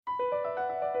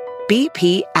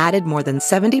BP added more than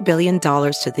 $70 billion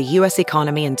to the U.S.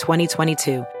 economy in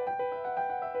 2022.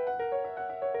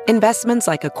 Investments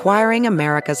like acquiring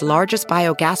America's largest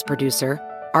biogas producer,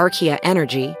 Archaea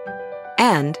Energy,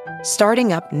 and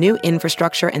starting up new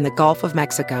infrastructure in the Gulf of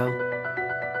Mexico.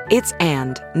 It's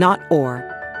and, not or.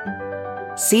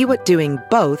 See what doing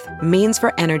both means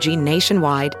for energy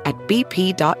nationwide at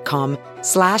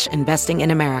bp.com/investing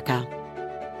in America.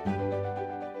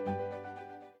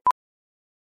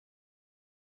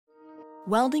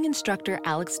 Welding instructor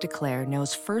Alex DeClaire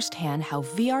knows firsthand how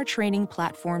VR training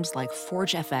platforms like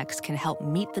ForgeFX can help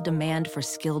meet the demand for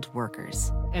skilled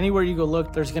workers. Anywhere you go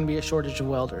look, there's going to be a shortage of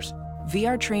welders.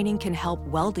 VR training can help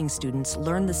welding students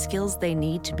learn the skills they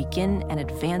need to begin and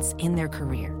advance in their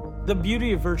career. The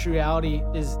beauty of virtual reality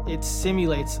is it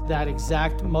simulates that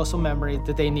exact muscle memory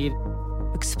that they need.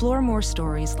 Explore more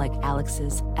stories like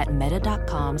Alex's at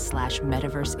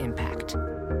meta.com/metaverseimpact.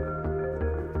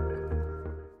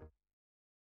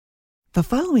 The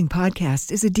following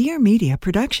podcast is a Dear Media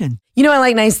production. You know, I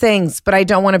like nice things, but I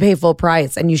don't want to pay full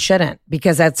price, and you shouldn't,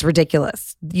 because that's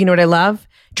ridiculous. You know what I love?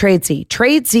 Tradesy.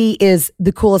 Tradesy is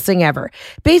the coolest thing ever.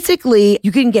 Basically,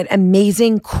 you can get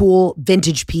amazing, cool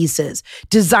vintage pieces,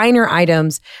 designer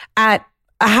items at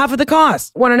a half of the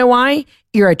cost. Want to know why?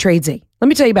 You're at Tradesy. Let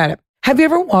me tell you about it. Have you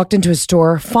ever walked into a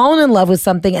store, fallen in love with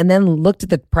something, and then looked at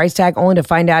the price tag only to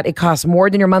find out it costs more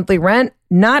than your monthly rent?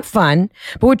 Not fun.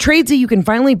 But with Tradesy, you can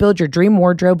finally build your dream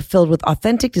wardrobe filled with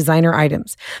authentic designer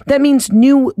items. That means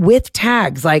new with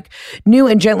tags like new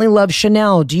and gently loved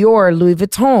Chanel, Dior, Louis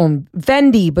Vuitton,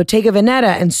 Fendi, Bottega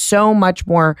Veneta, and so much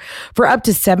more for up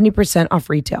to 70% off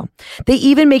retail. They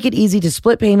even make it easy to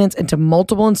split payments into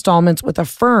multiple installments with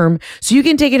Affirm so you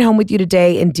can take it home with you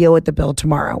today and deal with the bill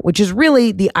tomorrow, which is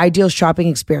really the ideal shopping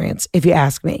experience, if you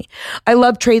ask me. I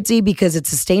love Tradesy because it's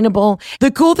sustainable.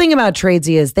 The cool thing about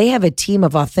Tradesy is they have a team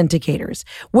of authenticators.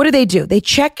 What do? They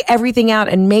check everything out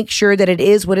and make sure that it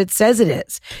is what it says it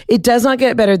is. It does not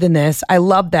get better than this. I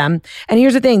love them. And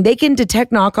here's the thing. They can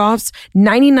detect knockoffs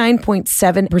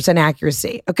 99.7%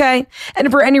 accuracy. Okay. And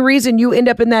if for any reason you end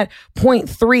up in that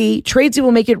 0.3, Tradesy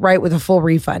will make it right with a full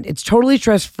refund. It's totally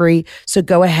stress-free. So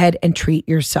go ahead and treat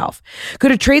yourself. Go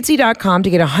to Tradesy.com to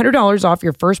get $100 off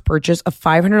your first purchase of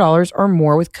 $500 or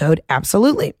more with code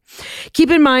ABSOLUTELY.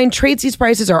 Keep in mind, Tradesy's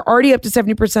prices are already up to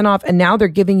 70% off, and now they're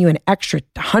giving you an extra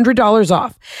 $100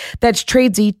 off. That's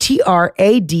Tradesy,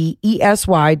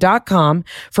 TRADESY.com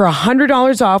for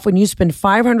 $100 off when you spend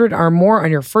 $500 or more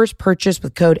on your first purchase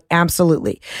with code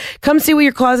ABSOLUTELY. Come see what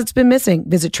your closet's been missing.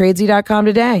 Visit Tradesy.com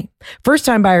today.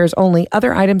 First-time buyers only.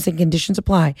 Other items and conditions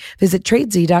apply. Visit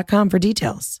Tradesy.com for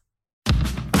details.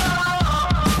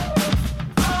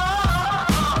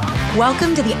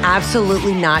 Welcome to the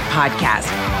Absolutely Not podcast,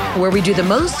 where we do the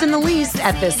most and the least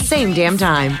at the same damn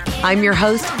time. I'm your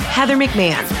host, Heather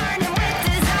McMahon.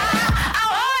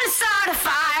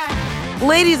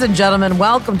 Ladies and gentlemen,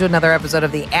 welcome to another episode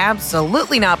of the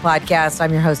Absolutely Not podcast.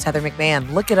 I'm your host, Heather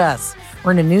McMahon. Look at us.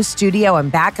 We're in a new studio. I'm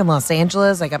back in Los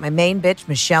Angeles. I got my main bitch,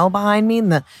 Michelle, behind me in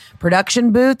the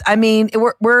production booth. I mean,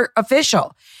 we're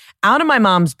official. Out of my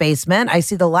mom's basement, I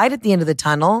see the light at the end of the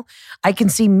tunnel. I can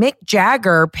see Mick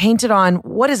Jagger painted on,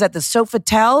 what is that, the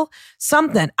Sofitel?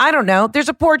 Something. I don't know. There's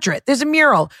a portrait. There's a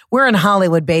mural. We're in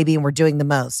Hollywood, baby, and we're doing the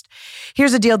most.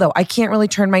 Here's the deal, though. I can't really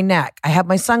turn my neck. I have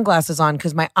my sunglasses on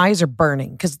because my eyes are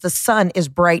burning because the sun is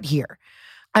bright here.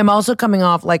 I'm also coming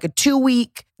off like a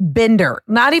 2-week bender.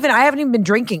 I haven't even been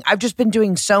drinking. I've just been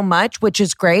doing so much, which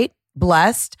is great,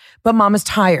 blessed, but Mama's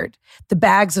tired. The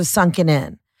bags have sunken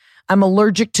in. I'm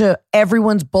allergic to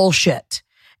everyone's bullshit.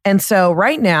 And so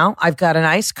right now I've got an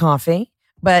iced coffee,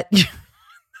 but this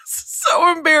is so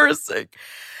embarrassing.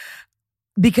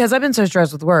 Because I've been so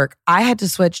stressed with work, I had to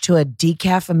switch to a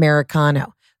decaf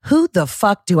Americano. Who the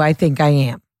fuck do I think I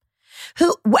am?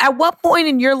 At what point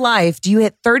in your life do you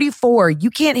hit 34? You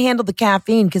can't handle the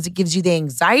caffeine because it gives you the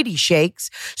anxiety shakes.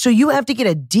 So you have to get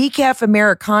a decaf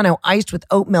Americano iced with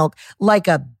oat milk like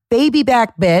a baby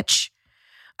back bitch.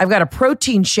 I've got a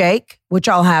protein shake, which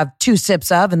I'll have 2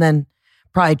 sips of and then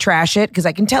probably trash it because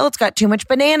I can tell it's got too much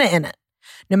banana in it.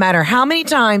 No matter how many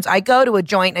times I go to a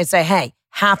joint and I say, hey,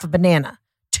 half a banana,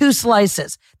 2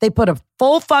 slices. They put a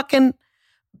full fucking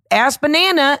ass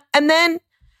banana and then,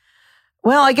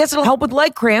 well, I guess it'll help with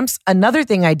leg cramps. Another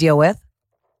thing I deal with.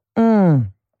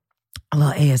 A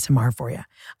little ASMR for you.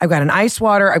 I've got an ice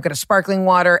water. I've got a sparkling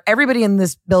water. Everybody in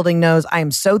this building knows I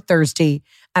am so thirsty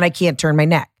and I can't turn my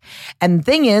neck. And the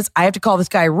thing is, I have to call this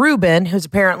guy Ruben, who's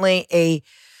apparently a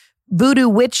voodoo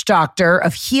witch doctor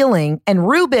of healing. And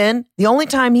Ruben, the only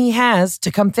time he has to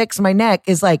come fix my neck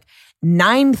is like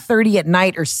 9:30 at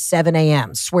night or 7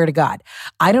 a.m. Swear to God.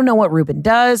 I don't know what Ruben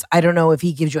does. I don't know if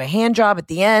he gives you a hand job at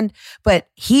the end, but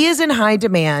he is in high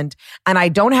demand and I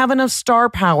don't have enough star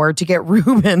power to get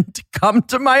Ruben to come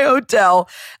to my hotel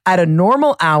at a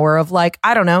normal hour of like,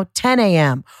 I don't know, 10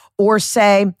 a.m. or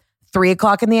say 3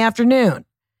 o'clock in the afternoon.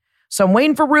 So I'm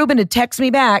waiting for Ruben to text me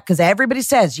back because everybody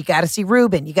says, you got to see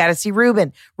Ruben. You got to see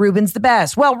Ruben. Ruben's the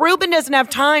best. Well, Ruben doesn't have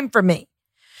time for me.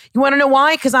 You want to know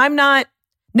why? Because I'm not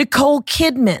Nicole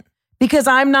Kidman, because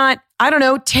I'm not, I don't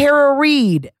know, Tara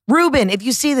Reid. Ruben, if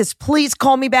you see this, please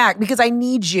call me back because I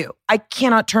need you. I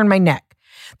cannot turn my neck.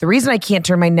 The reason I can't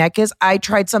turn my neck is I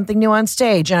tried something new on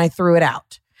stage and I threw it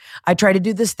out. I tried to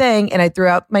do this thing and I threw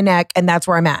out my neck and that's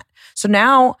where I'm at. So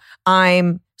now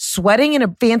I'm sweating in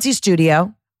a fancy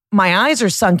studio. My eyes are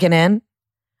sunken in.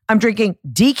 I'm drinking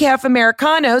decaf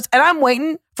Americanos and I'm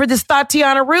waiting for this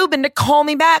Tatiana Ruben to call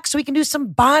me back so we can do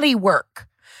some body work.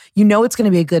 You know it's going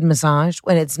to be a good massage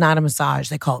when it's not a massage.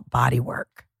 They call it body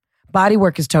work. Body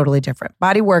work is totally different.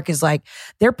 Body work is like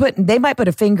they might put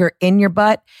a finger in your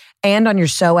butt and on your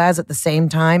psoas at the same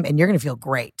time, and you're going to feel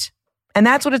great. And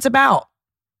that's what it's about.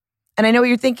 And I know what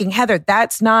you're thinking, Heather,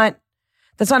 that's not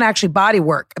actually body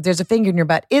work. If there's a finger in your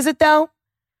butt, is it though?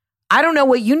 I don't know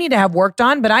what you need to have worked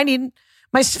on, but I need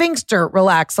my sphincter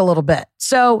relax a little bit.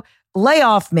 So lay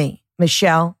off me,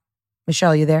 Michelle.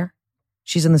 Michelle, you there?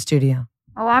 She's in the studio.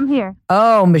 Oh, I'm here.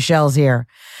 Oh, Michelle's here.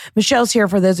 Michelle's here.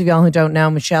 For those of y'all who don't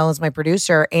know, Michelle is my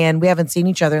producer and we haven't seen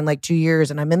each other in like 2 years.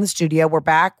 And I'm in the studio. We're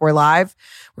back. We're live.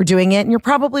 We're doing it. And you're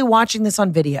probably watching this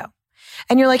on video.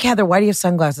 And you're like, Heather, why do you have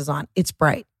sunglasses on? It's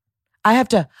bright. I have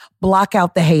to block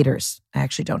out the haters. I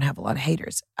actually don't have a lot of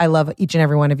haters. I love each and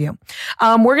every one of you.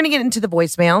 We're going to get into the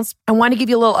voicemails. I want to give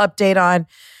you a little update on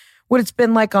what it's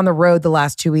been like on the road the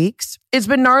last 2 weeks. It's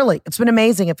been gnarly. It's been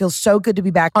amazing. It feels so good to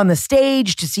be back on the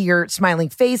stage, to see your smiling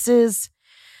faces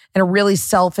in a really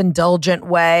self-indulgent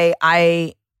way.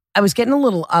 I was getting a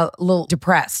little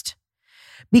depressed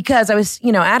because I was,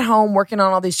 at home working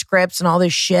on all these scripts and all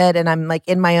this shit. And I'm like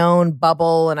in my own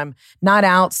bubble and I'm not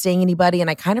out seeing anybody. And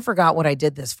I kind of forgot what I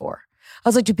did this for. I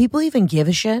was like, do people even give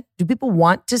a shit? Do people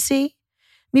want to see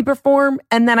me perform?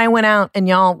 And then I went out and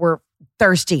y'all were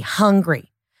thirsty,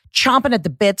 hungry, chomping at the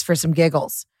bits for some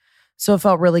giggles. So it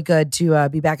felt really good to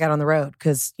be back out on the road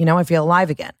because, I feel alive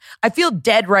again. I feel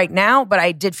dead right now, but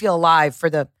I did feel alive for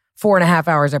the 4.5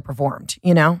 hours I performed,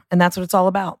 and that's what it's all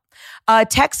about.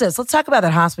 Texas, let's talk about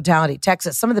that hospitality.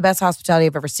 Texas, some of the best hospitality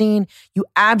I've ever seen. You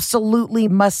absolutely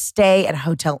must stay at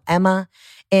Hotel Emma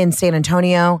in San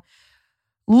Antonio.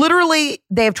 Literally,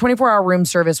 they have 24-hour room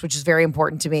service, which is very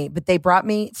important to me. But they brought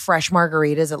me fresh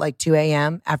margaritas at like 2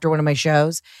 a.m. after one of my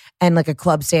shows and like a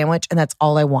club sandwich. And that's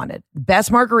all I wanted. Best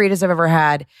margaritas I've ever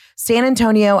had. San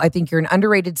Antonio, I think you're an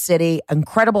underrated city.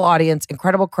 Incredible audience,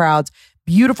 incredible crowds,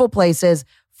 beautiful places,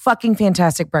 fucking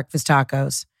fantastic breakfast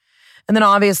tacos. And then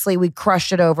obviously we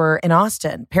crushed it over in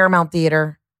Austin, Paramount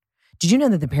Theater. Did you know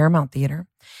that the Paramount Theater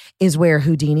is where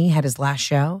Houdini had his last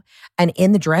show? And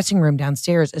in the dressing room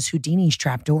downstairs is Houdini's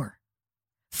trapdoor.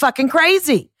 Fucking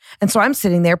crazy. And so I'm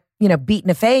sitting there,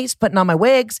 beating a face, putting on my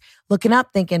wigs, looking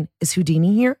up thinking, is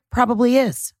Houdini here? Probably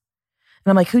is. And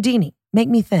I'm like, Houdini, make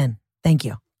me thin. Thank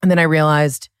you. And then I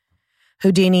realized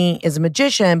Houdini is a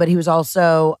magician, but he was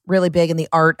also really big in the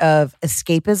art of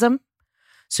escapism.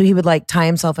 So he would like tie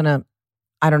himself in a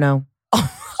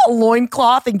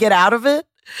loincloth and get out of it.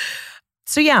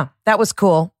 So yeah, that was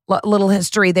cool. Little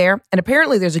history there. And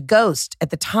apparently there's a ghost at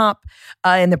the top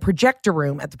in the projector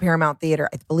room at the Paramount Theater.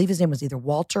 I believe his name was either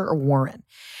Walter or Warren.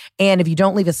 And if you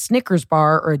don't leave a Snickers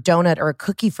bar or a donut or a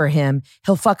cookie for him,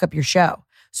 he'll fuck up your show.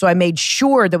 So I made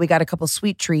sure that we got a couple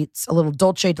sweet treats, a little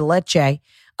dulce de leche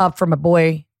up for my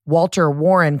boy Walter or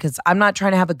Warren, because I'm not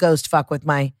trying to have a ghost fuck with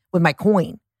my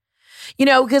coin.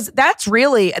 Because that's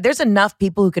really, there's enough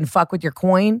people who can fuck with your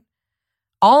coin.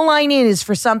 All I need is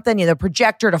for something, the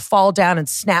projector to fall down and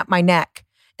snap my neck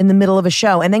in the middle of a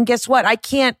show. And then guess what? I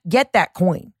can't get that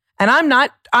coin. And I'm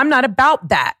not about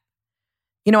that.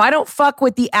 I don't fuck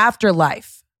with the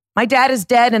afterlife. My dad is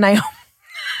dead and God,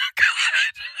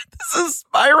 this is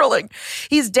spiraling.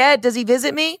 He's dead. Does he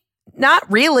visit me?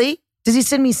 Not really. Does he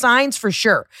send me signs? For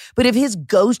sure. But if his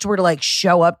ghost were to like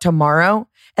show up tomorrow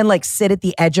and like sit at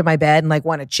the edge of my bed and like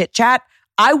want to chit chat,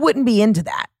 I wouldn't be into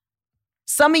that.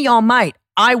 Some of y'all might.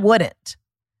 I wouldn't.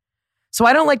 So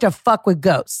I don't like to fuck with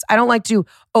ghosts. I don't like to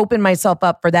open myself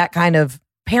up for that kind of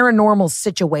paranormal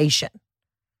situation.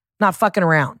 Not fucking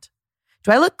around.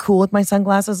 Do I look cool with my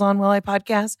sunglasses on while I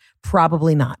podcast?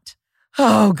 Probably not.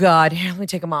 Oh God. Here, let me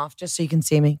take them off just so you can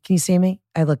see me. Can you see me?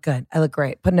 I look good. I look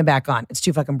great. Putting it back on. It's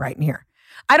too fucking bright in here.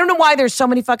 I don't know why there's so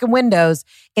many fucking windows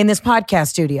in this podcast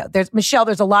studio. Michelle,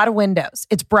 there's a lot of windows.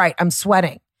 It's bright. I'm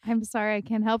sweating. I'm sorry, I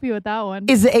can't help you with that one.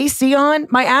 Is the AC on?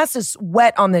 My ass is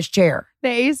wet on this chair. The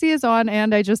AC is on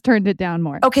and I just turned it down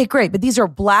more. Okay, great. But these are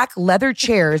black leather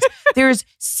chairs. There's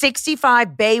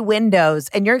 65 bay windows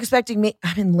and you're expecting me.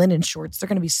 I'm in linen shorts. They're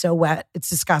going to be so wet.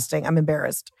 It's disgusting. I'm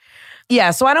embarrassed.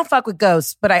 Yeah, so I don't fuck with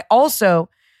ghosts, but I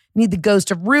also need the ghost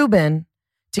of Ruben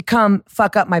to come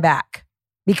fuck up my back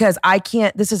because I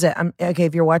can't. This is it. Okay,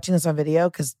 if you're watching this on video,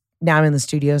 because now I'm in the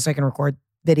studio so I can record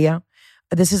video.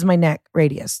 This is my neck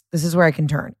radius. This is where I can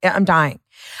turn. I'm dying.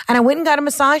 And I went and got a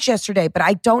massage yesterday, but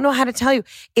I don't know how to tell you.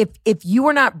 If you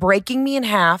are not breaking me in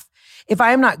half, if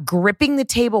I am not gripping the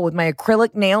table with my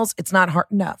acrylic nails, it's not hard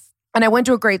enough. And I went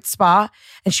to a great spa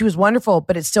and she was wonderful,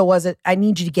 but it still wasn't. I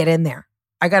need you to get in there.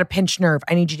 I got a pinched nerve.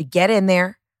 I need you to get in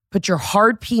there, put your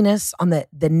hard penis on the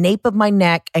nape of my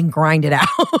neck and grind it out.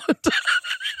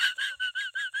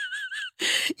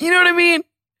 You know what I mean?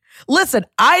 Listen,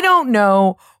 I don't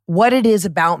know what it is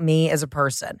about me as a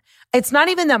person. It's not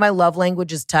even that my love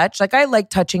language is touch. Like I like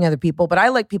touching other people, but I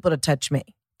like people to touch me.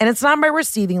 And it's not my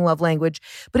receiving love language,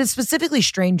 but it's specifically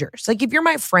strangers. Like if you're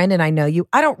my friend and I know you,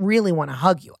 I don't really want to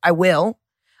hug you. I will.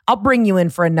 I'll bring you in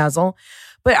for a nuzzle.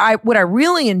 But what I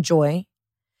really enjoy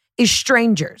is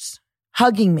strangers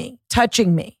hugging me,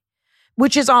 touching me,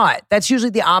 which is odd. That's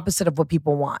usually the opposite of what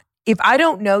people want. If I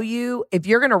don't know you, if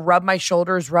you're going to rub my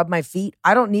shoulders, rub my feet,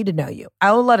 I don't need to know you.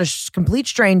 I'll let a complete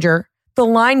stranger, the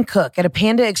line cook at a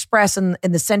Panda Express in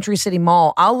the Century City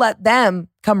Mall, I'll let them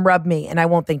come rub me and I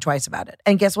won't think twice about it.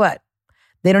 And guess what?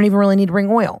 They don't even really need to bring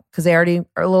oil because they already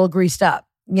are a little greased up,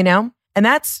 you know? And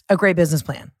that's a great business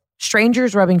plan.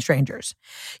 Strangers rubbing strangers.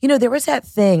 You know, there was that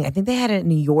thing, I think they had it in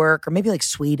New York or maybe like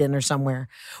Sweden or somewhere,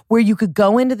 where you could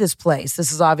go into this place,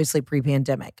 this is obviously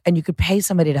pre-pandemic, and you could pay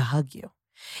somebody to hug you.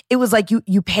 It was like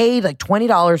you paid like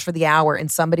 $20 for the hour and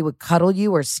somebody would cuddle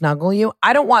you or snuggle you.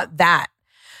 I don't want that.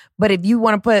 But if you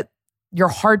want to put your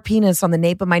hard penis on the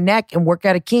nape of my neck and work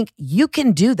out a kink, you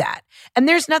can do that. And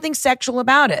there's nothing sexual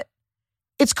about it.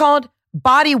 It's called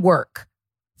body work.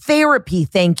 Therapy,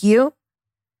 thank you.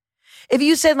 If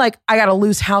you said like, I got a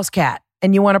loose house cat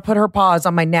and you want to put her paws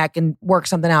on my neck and work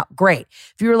something out, great.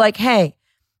 If you were like, hey,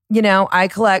 you know, I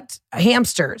collect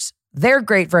hamsters. They're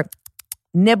great for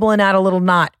nibbling out a little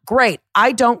knot. Great.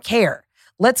 I don't care.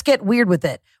 Let's get weird with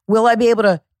it. Will I be able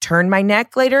to turn my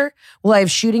neck later? Will I have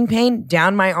shooting pain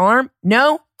down my arm?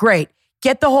 No? Great.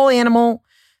 Get the whole animal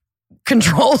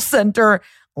control center.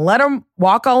 Let them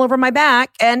walk all over my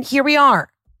back. And here we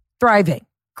are. Thriving.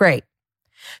 Great.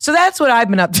 So that's what I've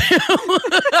been up to.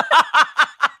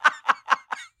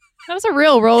 That was a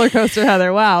real roller coaster,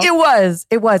 Heather. Wow. It was.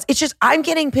 It's just, I'm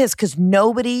getting pissed because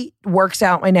nobody works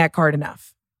out my neck hard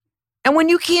enough. And when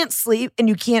you can't sleep and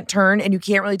you can't turn and you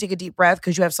can't really take a deep breath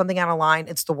because you have something out of line,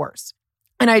 it's the worst.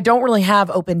 And I don't really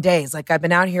have open days. Like I've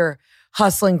been out here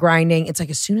hustling, grinding. It's like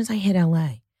as soon as I hit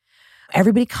LA,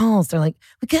 everybody calls. They're like,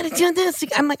 we got to do this.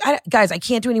 I'm like, guys, I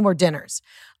can't do any more dinners.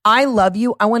 I love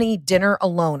you. I want to eat dinner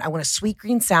alone. I want a sweet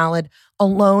green salad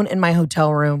alone in my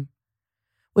hotel room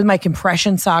with my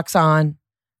compression socks on.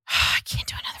 I can't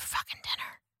do another fucking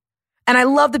dinner. And I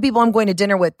love the people I'm going to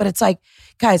dinner with, but it's like,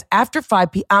 guys, after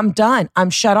 5 p.m., I'm done.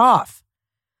 I'm shut off.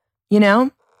 You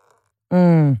know?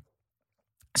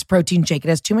 It's protein shake. It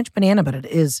has too much banana, but it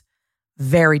is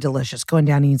very delicious. Going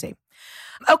down easy.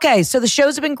 Okay, so the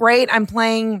shows have been great. I'm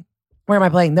playing, where am I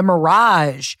playing? The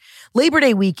Mirage. Labor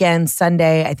Day weekend,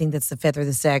 Sunday. I think that's the 5th or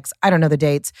the 6th. I don't know the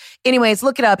dates. Anyways,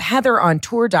 look it up.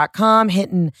 HeatherOnTour.com,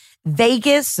 hitting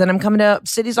Vegas. And I'm coming to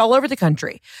cities all over the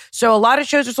country. So a lot of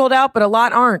shows are sold out, but a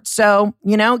lot aren't. So,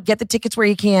 you know, get the tickets where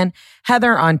you can.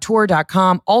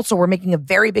 HeatherOnTour.com. Also, we're making a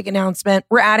very big announcement.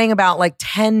 We're adding about like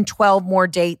 10, 12 more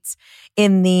dates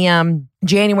in the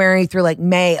January through like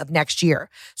May of next year.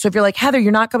 So if you're like, Heather,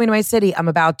 you're not coming to my city, I'm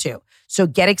about to. So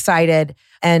get excited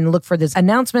and look for these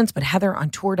announcements, but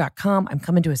HeatherOnTour.com. I'm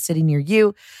coming to a city near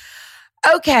you.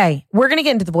 Okay, we're going to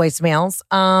get into the voicemails.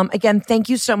 Again, thank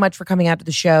you so much for coming out to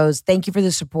the shows. Thank you for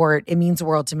the support. It means the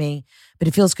world to me, but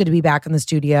it feels good to be back in the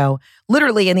studio,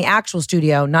 literally in the actual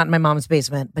studio, not in my mom's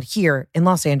basement, but here in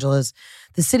Los Angeles,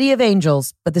 the city of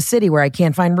angels, but the city where I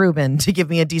can't find Ruben to give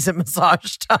me a decent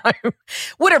massage time.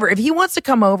 Whatever. If he wants to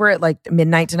come over at like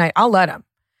midnight tonight, I'll let him.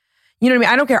 You know what I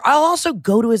mean? I don't care. I'll also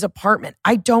go to his apartment.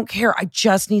 I don't care. I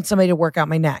just need somebody to work out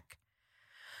my neck.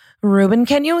 Ruben,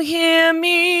 can you hear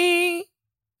me?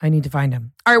 I need to find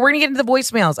him. All right, we're going to get into the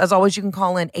voicemails. As always, you can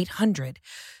call in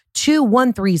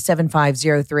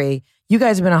 800-213-7503. You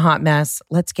guys have been a hot mess.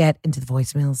 Let's get into the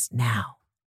voicemails now.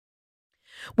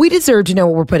 We deserve to know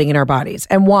what we're putting in our bodies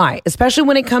and why, especially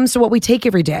when it comes to what we take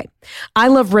every day. I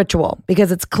love Ritual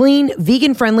because it's clean,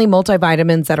 vegan-friendly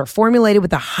multivitamins that are formulated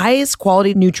with the highest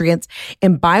quality nutrients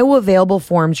in bioavailable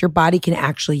forms your body can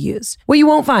actually use. What you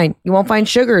won't find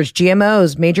sugars,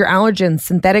 GMOs, major allergens,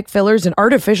 synthetic fillers, and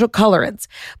artificial colorants.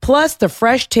 Plus, the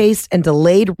fresh taste and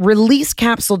delayed release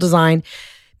capsule design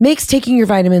makes taking your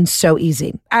vitamins so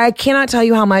easy. I cannot tell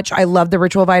you how much I love the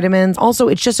Ritual vitamins. Also,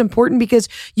 it's just important because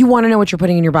you want to know what you're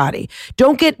putting in your body.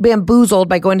 Don't get bamboozled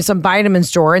by going to some vitamin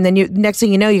store and then next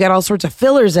thing you know, you got all sorts of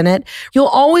fillers in it. You'll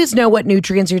always know what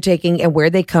nutrients you're taking and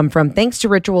where they come from thanks to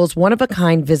Ritual's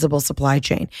one-of-a-kind visible supply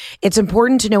chain. It's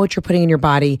important to know what you're putting in your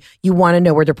body. You want to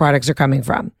know where the products are coming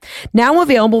from. Now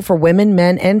available for women,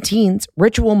 men, and teens,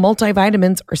 Ritual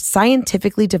multivitamins are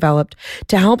scientifically developed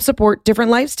to help support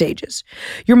different life stages.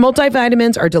 Your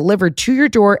multivitamins are delivered to your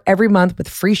door every month with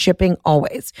free shipping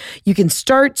always. You can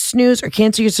start, snooze, or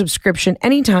cancel your subscription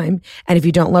anytime. And if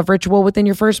you don't love Ritual within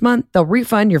your first month, they'll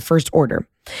refund your first order.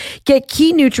 Get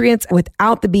key nutrients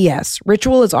without the BS.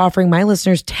 Ritual is offering my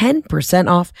listeners 10%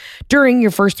 off during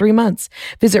your first 3 months.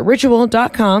 Visit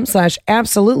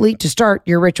ritual.com/absolutely to start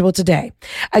your ritual today.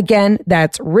 Again,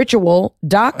 that's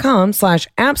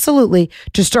ritual.com/absolutely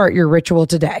to start your ritual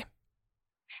today.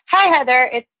 Hi, Heather.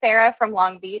 It's Sarah from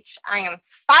Long Beach. I am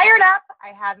fired up. I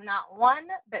have not one,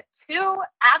 but two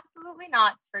absolutely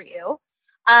not for you.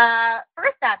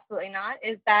 First absolutely not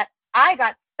is that I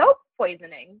got soap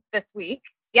poisoning this week.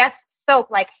 Yes,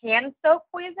 soap, like hand soap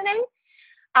poisoning.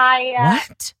 I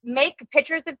make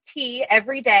pitchers of tea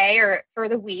every day or for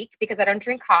the week because I don't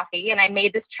drink coffee. And I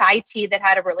made this chai tea that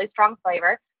had a really strong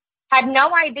flavor. Had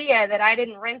no idea that I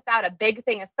didn't rinse out a big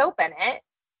thing of soap in it,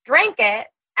 drank it,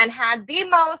 and had the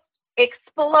most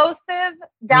explosive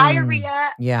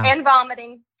diarrhea and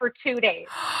vomiting for 2 days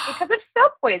because of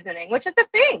soap poisoning, which is a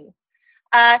thing.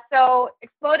 So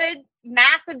exploded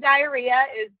massive diarrhea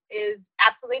is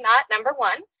absolutely not number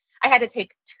one. I had to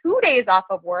take 2 days off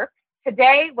of work.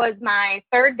 Today was my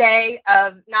third day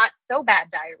of not so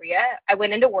bad diarrhea. I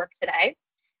went into work today.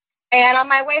 And on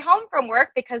my way home from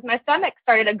work, because my stomach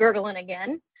started gurgling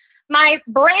again, my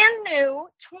brand new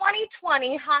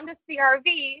 2020 Honda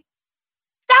CR-V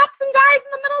stops and dies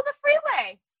in the middle of the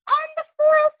freeway on the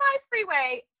 405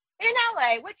 freeway in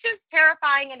LA, which is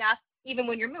terrifying enough even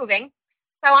when you're moving.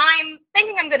 So I'm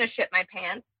thinking I'm going to shit my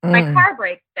pants. My car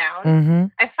breaks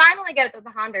down. I finally get it to the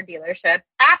Honda dealership.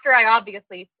 After I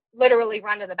obviously literally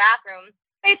run to the bathroom,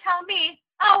 they tell me,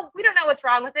 oh, we don't know what's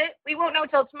wrong with it. We won't know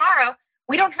till tomorrow.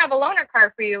 We don't have a loaner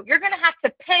car for you. You're going to have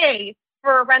to pay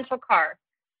for a rental car.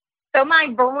 So my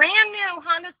brand new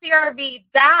Honda CR-V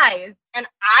dies and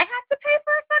I have to pay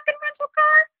for a fucking rental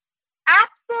car?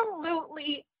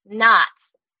 Absolutely not.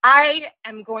 I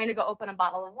am going to go open a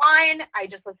bottle of wine. I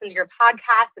just listened to your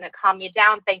podcast and it calmed me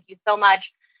down. Thank you so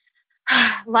much.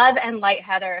 Love and light,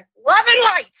 Heather. Love and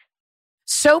light.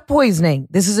 Soap poisoning.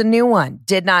 This is a new one.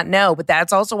 Did not know, but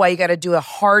that's also why you got to do a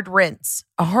hard rinse.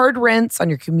 A hard rinse on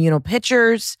your communal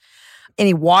pitchers,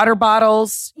 any water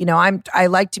bottles. You know, I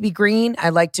like to be green. I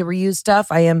like to reuse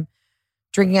stuff. I am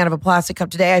drinking out of a plastic cup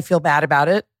today. I feel bad about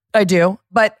it. I do,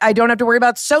 but I don't have to worry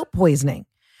about soap poisoning.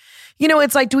 You know,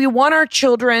 it's like, do we want our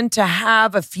children to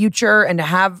have a future and to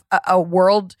have a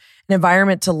world, an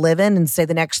environment to live in and say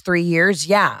the next 3 years?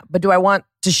 Yeah. But do I want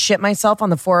to shit myself on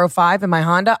the 405 in my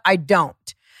Honda? I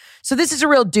don't. So this is a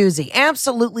real doozy.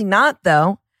 Absolutely not,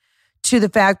 though, to the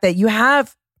fact that you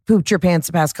have pooped your pants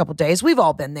the past couple of days. We've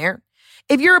all been there.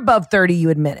 If you're above 30,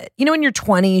 you admit it. You know, in your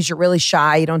 20s, you're really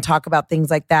shy. You don't talk about things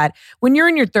like that. When you're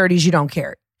in your 30s, you don't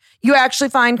care. You actually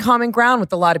find common ground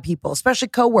with a lot of people, especially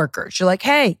coworkers. You're like,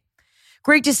 hey,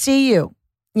 great to see you,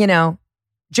 you know,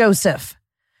 Joseph.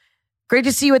 Great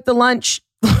to see you at the lunch,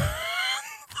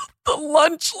 the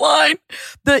lunch line.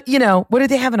 You know, what do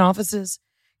they have in offices?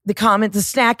 The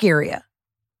snack area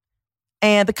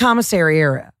and the commissary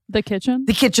area. The kitchen.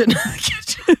 The kitchen.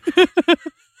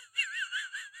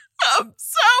 I'm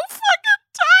so fucking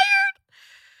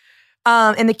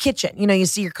tired. In the kitchen, you know, you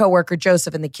see your coworker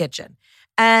Joseph in the kitchen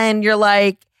and you're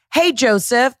like, hey,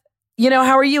 Joseph, you know,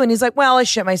 how are you? And he's like, well, I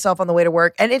shit myself on the way to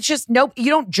work. And it's just, nope, you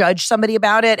don't judge somebody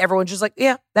about it. Everyone's just like,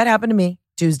 yeah, that happened to me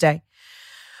Tuesday.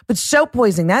 But soap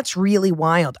poisoning, that's really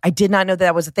wild. I did not know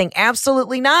that was a thing.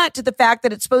 Absolutely not, to the fact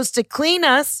that it's supposed to clean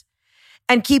us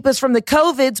and keep us from the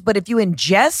COVIDs. But if you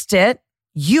ingest it,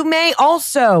 you may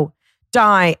also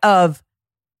die of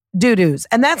doo-doos.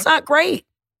 And that's not great,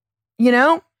 you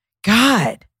know?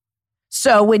 God.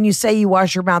 So when you say you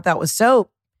wash your mouth out with soap,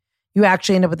 you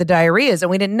actually end up with the diarrheas, and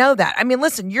we didn't know that. I mean,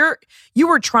 listen, you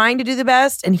were trying to do the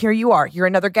best, and here you are. You're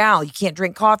another gal. You can't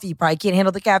drink coffee. You probably can't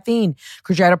handle the caffeine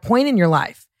because you're at a point in your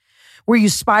life where you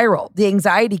spiral. The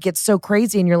anxiety gets so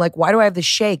crazy and you're like, why do I have the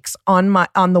shakes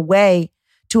on the way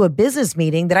to a business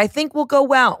meeting that I think will go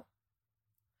well?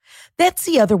 That's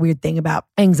the other weird thing about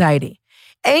anxiety.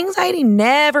 Anxiety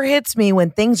never hits me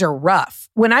when things are rough.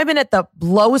 When I've been at the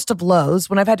lowest of lows,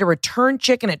 when I've had to return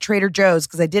chicken at Trader Joe's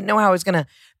because I didn't know how I was going to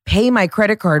pay my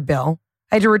credit card bill.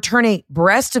 I had to return a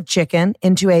breast of chicken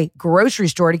into a grocery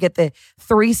store to get the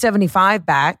 $3.75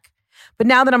 back. But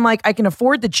now that I'm like, I can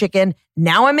afford the chicken,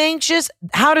 now I'm anxious.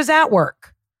 How does that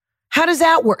work? How does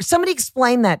that work? Somebody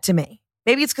explain that to me.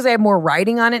 Maybe it's because I have more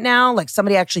writing on it now. Like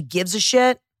somebody actually gives a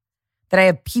shit. That I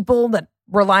have people that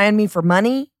rely on me for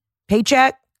money,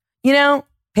 paycheck,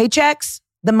 paychecks,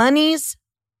 the monies.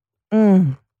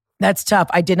 That's tough.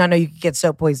 I did not know you could get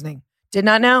soap poisoning. Did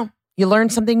not know. You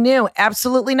learned something new.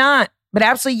 Absolutely not. But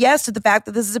absolutely yes to the fact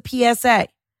that this is a PSA.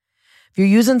 If you're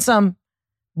using some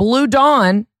Blue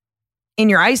Dawn in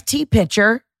your iced tea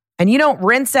pitcher and you don't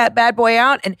rinse that bad boy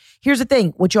out, and here's the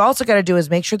thing, what you also got to do is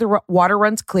make sure the water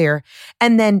runs clear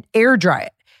and then air dry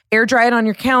it. Air dry it on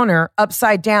your counter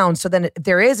upside down so then if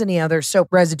there is any other soap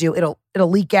residue, it'll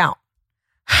leak out.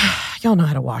 Y'all know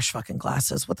how to wash fucking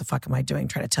glasses. What the fuck am I doing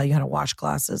trying to tell you how to wash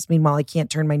glasses? Meanwhile, I can't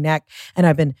turn my neck and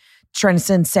I've been trying to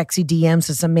send sexy DMs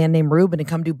to some man named Ruben to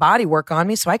come do body work on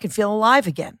me so I can feel alive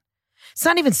again. It's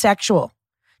not even sexual.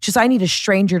 Just I need a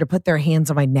stranger to put their hands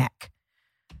on my neck.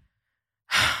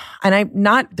 And I'm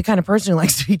not the kind of person who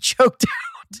likes to be choked out.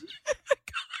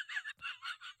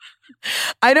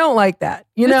 I don't like that.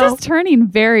 This is turning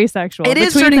very sexual. It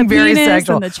is turning very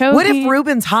sexual. What if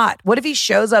Ruben's hot? What if he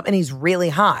shows up and he's really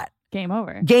hot? Game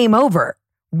over. Game over.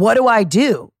 What do I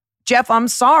do? Jeff, I'm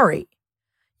sorry.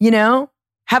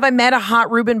 Have I met a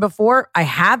hot Ruben before? I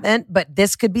haven't, but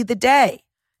this could be the day.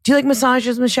 Do you like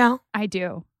massages, Michelle? I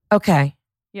do. Okay.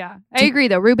 Yeah. I agree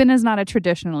though. Ruben is not a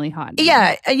traditionally hot name.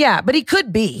 Yeah. But he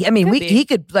could be. I mean, he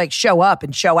could like show up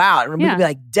and show out and we'd be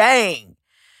like, dang.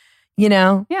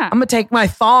 Yeah. I'm going to take my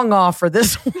thong off for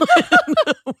this one.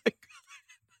 Oh my God.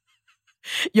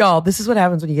 Y'all, this is what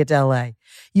happens when you get to LA.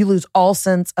 You lose all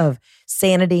sense of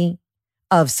sanity,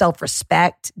 of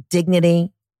self-respect,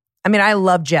 dignity. I mean, I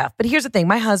love Jeff, but here's the thing.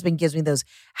 My husband gives me those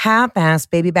half-ass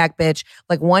baby back bitch,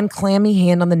 like one clammy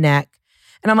hand on the neck.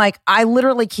 And I'm like, I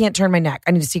literally can't turn my neck.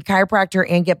 I need to see a chiropractor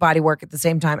and get body work at the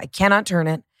same time. I cannot turn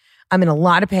it. I'm in a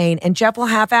lot of pain. And Jeff will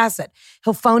half-ass it.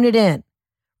 He'll phone it in.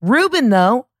 Ruben,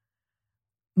 though,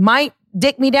 might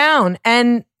dick me down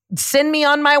and send me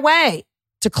on my way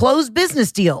to close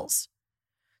business deals.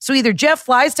 So either Jeff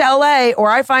flies to LA or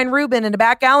I find Ruben in a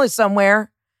back alley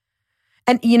somewhere.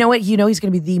 And you know what? He's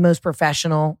going to be the most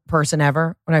professional person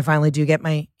ever when I finally do get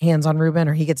my hands on Ruben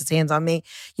or he gets his hands on me.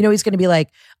 He's going to be like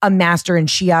a master in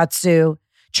shiatsu,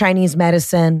 Chinese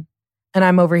medicine. And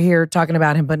I'm over here talking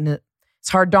about him putting his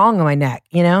hard dong on my neck,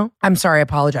 I'm sorry, I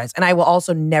apologize. And I will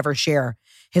also never share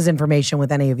his information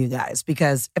with any of you guys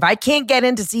because if I can't get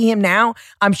in to see him now,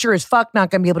 I'm sure as fuck not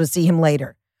going to be able to see him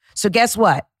later. So guess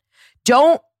what?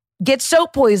 Don't get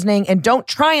soap poisoning and don't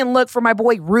try and look for my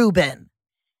boy Ruben.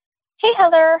 Hey,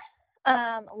 Heather.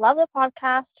 Love the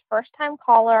podcast. First time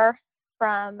caller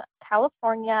from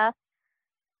California.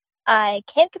 I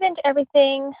can't get into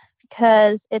everything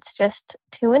because it's just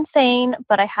too insane,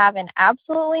 but I have an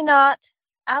absolutely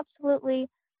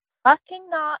fucking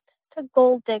not to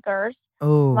gold diggers.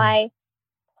 Oh. My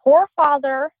poor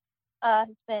father has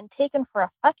been taken for a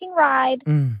fucking ride,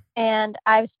 and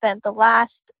I've spent the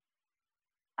last,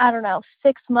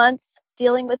 6 months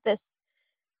dealing with this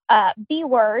B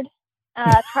word,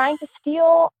 trying to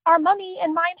steal our money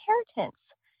and my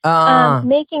inheritance,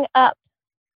 making up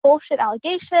bullshit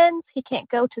allegations. He can't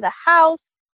go to the house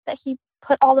that he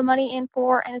put all the money in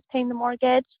for and is paying the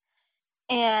mortgage.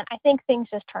 And I think things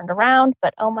just turned around,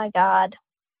 but oh my God.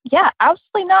 Yeah,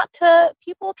 absolutely not to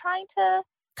people trying to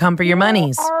come for your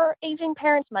monies. Our aging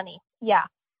parents' money. Yeah.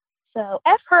 So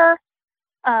F her,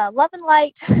 love and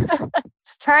light,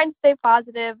 trying to stay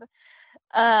positive.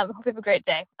 Hope you have a great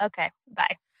day. Okay,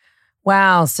 bye.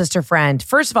 Wow, sister friend.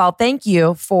 First of all, thank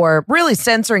you for really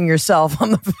censoring yourself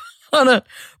on a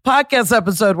podcast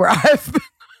episode where I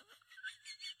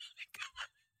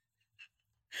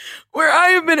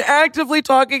have been actively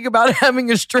talking about having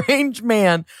a strange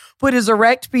man put his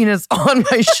erect penis on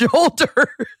my shoulder.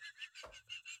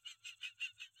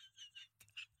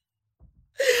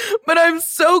 But I'm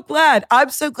so glad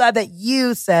that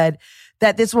you said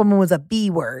that this woman was a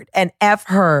B word and F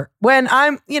her. When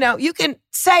you can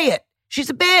say it. She's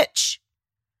a bitch.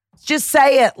 Just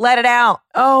say it. Let it out.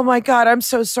 Oh my God. I'm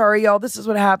so sorry, y'all. This is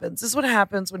what happens. This is what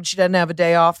happens when she doesn't have a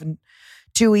day off in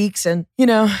 2 weeks and,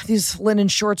 these linen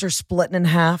shorts are splitting in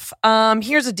half.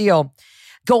 Here's the deal.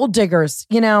 Gold diggers,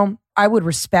 I would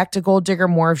respect a gold digger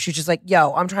more if she's just like,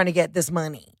 yo, I'm trying to get this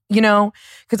money, you know?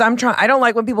 Because I don't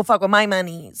like when people fuck with my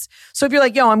monies. So if you're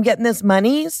like, yo, I'm getting this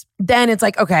monies, then it's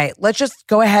like, okay, let's just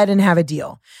go ahead and have a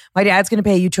deal. My dad's going to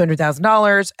pay you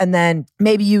 $200,000 and then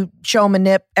maybe you show him a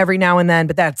nip every now and then,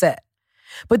 but that's it.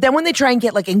 But then when they try and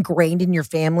get like ingrained in your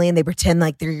family and they pretend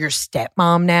like they're your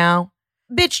stepmom now,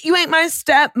 bitch, you ain't my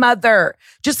stepmother.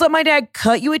 Just let my dad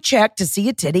cut you a check to see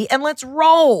a titty and let's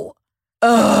roll.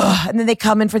 Ugh. And then they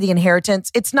come in for the inheritance.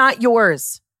 It's not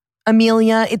yours,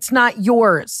 Amelia. It's not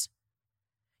yours.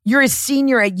 You're a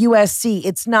senior at USC.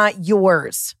 It's not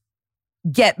yours.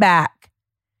 Get back.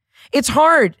 It's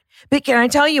hard. But can I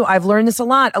tell you, I've learned this a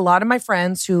lot. A lot of my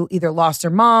friends who either lost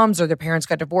their moms or their parents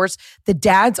got divorced, the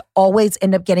dads always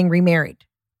end up getting remarried.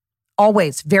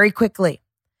 Always, very quickly.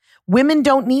 Women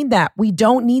don't need that. We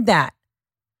don't need that.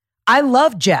 I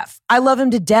love Jeff. I love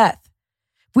him to death.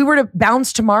 If we were to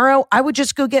bounce tomorrow, I would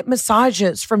just go get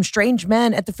massages from strange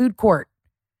men at the food court.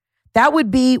 That would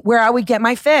be where I would get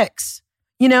my fix.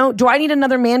 You know, do I need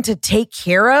another man to take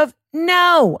care of?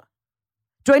 No.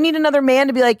 Do I need another man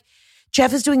to be like,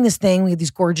 Jeff is doing this thing. We have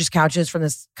these gorgeous couches from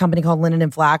this company called Linen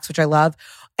and Flax, which I love,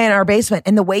 in our basement.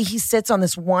 And the way he sits on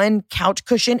this one couch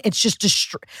cushion, it's just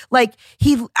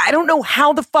I don't know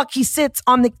how the fuck he sits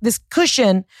on this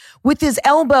cushion with his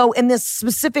elbow in this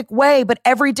specific way, but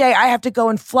every day I have to go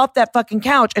and fluff that fucking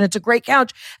couch, and it's a great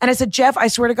couch. And I said, Jeff, I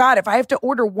swear to God, if I have to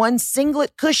order one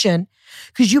singlet cushion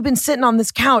because you've been sitting on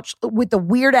this couch with the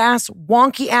weird ass,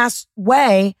 wonky ass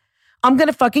way, I'm going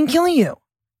to fucking kill you.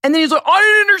 And then he's like, I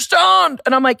didn't understand.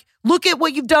 And I'm like, look at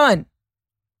what you've done.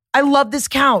 I love this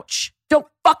couch. Don't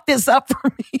fuck this up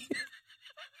for me.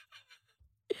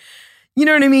 You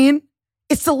know what I mean?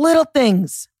 It's the little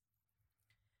things.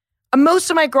 Most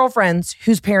of my girlfriends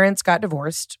whose parents got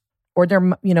divorced or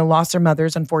lost their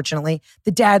mothers, unfortunately,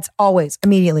 the dads always,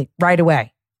 immediately, right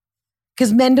away.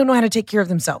 Because men don't know how to take care of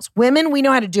themselves. Women, we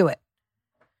know how to do it.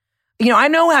 You know, I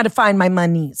know how to find my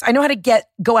monies. I know how to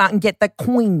go out and get the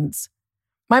coins.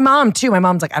 My mom, too. My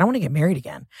mom's like, I don't want to get married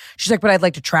again. She's like, but I'd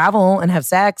like to travel and have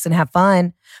sex and have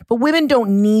fun. But women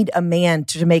don't need a man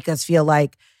to make us feel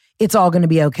like it's all going to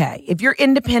be okay. If you're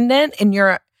independent and you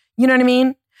know what I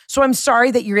mean? So I'm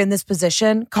sorry that you're in this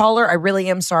position. Caller, I really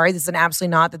am sorry. This is an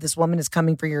absolutely not that this woman is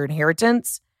coming for your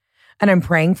inheritance. And I'm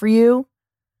praying for you.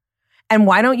 And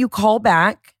why don't you call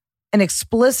back and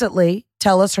explicitly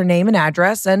tell us her name and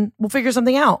address and we'll figure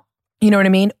something out. You know what I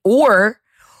mean? Or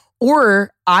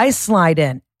I slide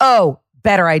in. Oh,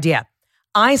 better idea.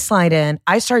 I slide in.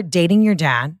 I start dating your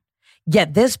dad.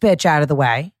 Get this bitch out of the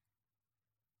way.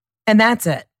 And that's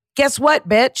it. Guess what,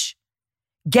 bitch?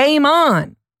 Game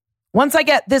on. Once I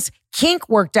get this kink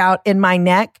worked out in my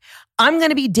neck, I'm going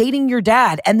to be dating your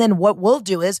dad. And then what we'll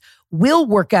do is we'll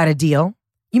work out a deal.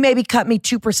 You maybe cut me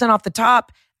 2% off the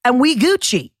top and we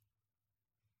Gucci.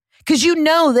 Because you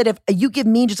know that if you give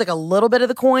me just like a little bit of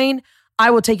the coin, I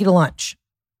will take you to lunch.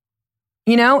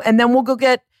 You know, and then we'll go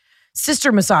get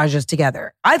sister massages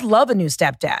together. I'd love a new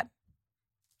stepdad.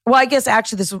 Well, I guess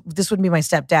actually this wouldn't be my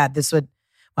stepdad.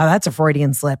 Wow, that's a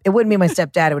Freudian slip. It wouldn't be my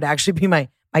stepdad. It would actually be my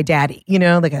daddy, you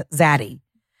know, like a zaddy.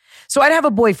 So I'd have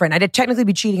a boyfriend. I'd technically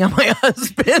be cheating on my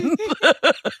husband.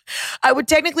 I would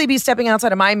technically be stepping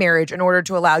outside of my marriage in order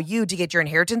to allow you to get your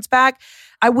inheritance back.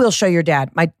 I will show your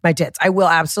dad my tits. I will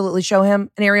absolutely show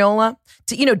him an areola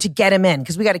to get him in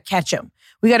because we got to catch him.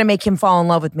 We got to make him fall in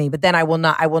love with me. But then I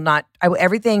will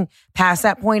everything past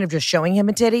that point of just showing him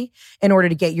a titty in order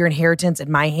to get your inheritance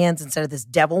in my hands instead of this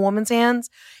devil woman's hands,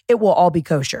 it will all be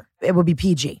kosher. It will be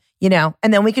PG,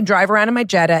 and then we can drive around in my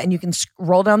Jetta and you can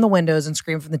roll down the windows and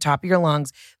scream from the top of your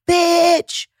lungs,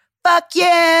 bitch, fuck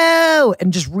you,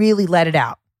 and just really let it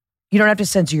out. You don't have to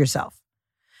censor yourself.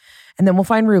 And then we'll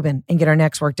find Ruben and get our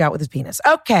necks worked out with his penis.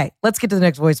 Okay, let's get to the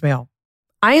next voicemail.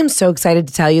 I am so excited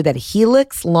to tell you that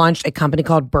Helix launched a company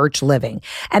called Birch Living,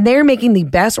 and they're making the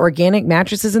best organic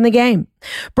mattresses in the game.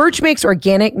 Birch makes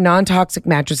organic, non-toxic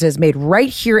mattresses made right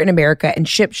here in America and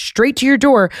shipped straight to your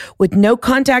door with no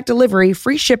contact delivery,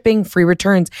 free shipping, free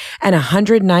returns, and a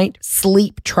 100-night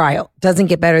sleep trial. Doesn't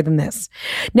get better than this.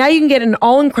 Now you can get an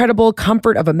all-incredible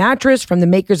comfort of a mattress from the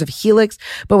makers of Helix,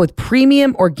 but with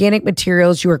premium organic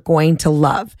materials you are going to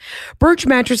love. Birch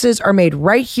mattresses are made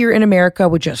right here in America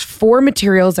with just 4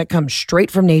 materials that come straight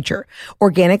from nature: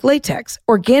 organic latex,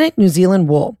 organic New Zealand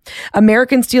wool,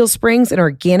 American steel springs, and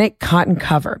organic cotton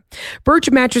cover.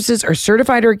 Birch mattresses are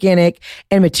certified organic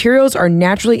and materials are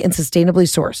naturally and sustainably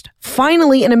sourced.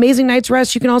 Finally, an amazing night's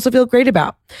rest you can also feel great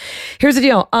about. Here's the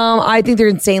deal. I think they're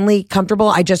insanely comfortable.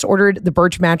 I just ordered the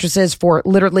Birch mattresses for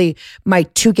literally my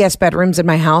 2 guest bedrooms in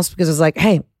my house because I was like,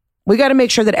 hey, We got to make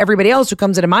sure that everybody else who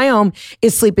comes into my home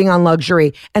is sleeping on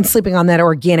luxury and sleeping on that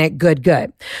organic good.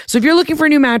 So if you're looking for a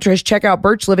new mattress, check out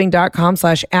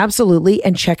birchliving.com/absolutely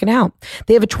and check it out.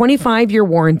 They have a 25-year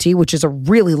warranty, which is a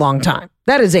really long time.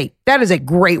 That is a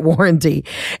great warranty.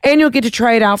 And you'll get to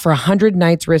try it out for 100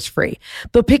 nights risk-free.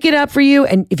 They'll pick it up for you,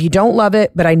 and if you don't love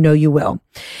it, but I know you will.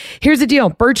 Here's the deal.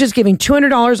 Birch is giving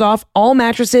 $200 off all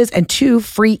mattresses and 2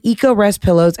 free EcoRest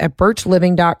pillows at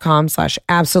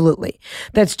birchliving.com/absolutely.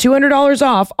 That's $200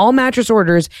 off all mattress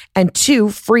orders and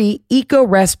 2 free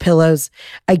EcoRest pillows.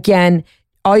 Again,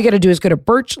 all you got to do is go to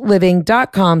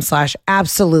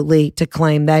birchliving.com/absolutely to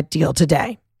claim that deal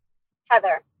today.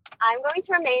 Heather, I'm going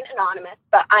to remain anonymous,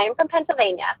 but I am from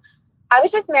Pennsylvania. I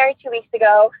was just married 2 weeks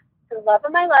ago. The love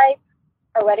of my life.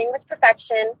 Our wedding was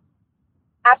perfection.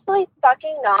 Absolutely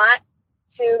fucking not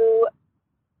to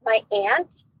my aunt,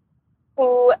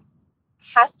 who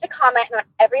has to comment on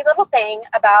every little thing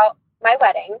about my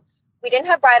wedding. We didn't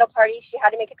have bridal parties. She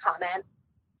had to make a comment.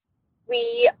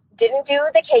 We didn't do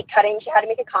the cake cutting. She had to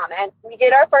make a comment. We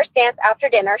did our first dance after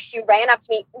dinner. She ran up to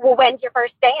me, well, when's your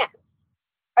first dance?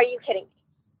 Are you kidding me?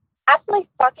 Absolutely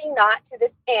fucking not to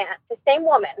this aunt, the same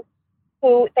woman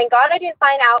who, thank God I didn't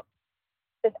find out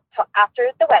this after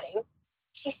the wedding.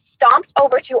 She stomped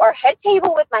over to our head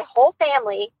table with my whole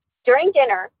family during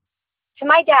dinner to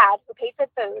my dad, who paid for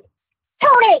food.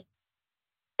 Tony,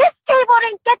 this table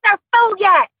didn't get their food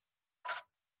yet.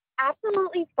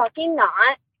 Absolutely fucking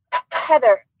not.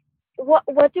 Heather,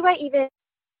 what do I even,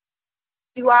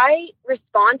 do I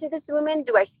respond to this woman?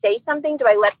 Do I say something? Do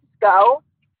I let this go?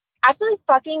 Absolutely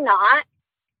fucking not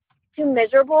to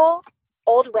miserable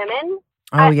old women.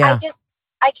 Oh, I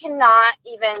cannot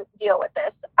even deal with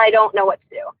this. I don't know what to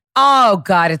do. Oh,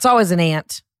 God, it's always an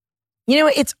aunt. You know,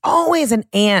 it's always an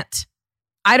aunt.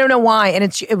 I don't know why. And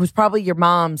it was probably your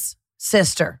mom's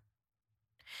sister.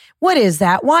 What is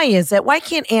that? Why is it? Why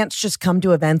can't aunts just come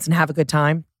to events and have a good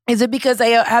time? Is it because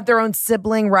they have their own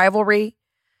sibling rivalry?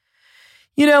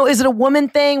 You know, is it a woman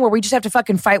thing where we just have to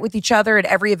fucking fight with each other at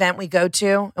every event we go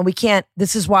to? And we can't,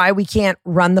 this is why we can't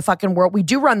run the fucking world. We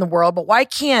do run the world, but why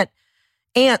can't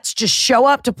aunts just show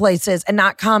up to places and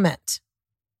not comment?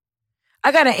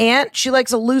 I got an aunt. She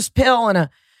likes a loose pill and a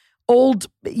old,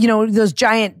 you know, those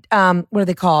giant, what are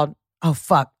they called? Oh,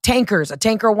 fuck. Tankers, a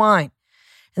tanker of wine.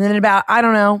 And then at about, I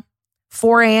don't know,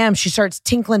 4 a.m., she starts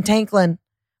tinkling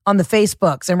on the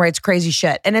Facebooks and writes crazy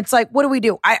shit. And it's like, what do we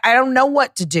do? I don't know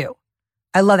what to do.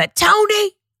 I love that.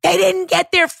 Tony, they didn't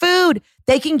get their food.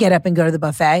 They can get up and go to the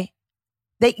buffet.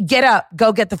 They get up,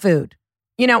 go get the food.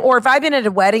 You know, or if I've been at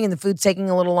a wedding and the food's taking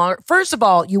a little longer. First of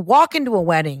all, you walk into a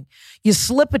wedding, you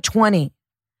slip a 20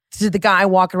 to the guy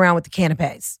walking around with the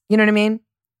canapes. You know what I mean?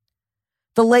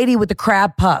 The lady with the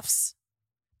crab puffs.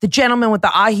 The gentleman with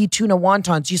the ahi tuna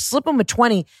wontons. You slip them a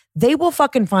 20, they will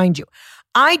fucking find you.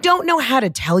 I don't know how to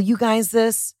tell you guys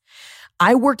this.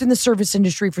 I worked in the service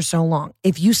industry for so long.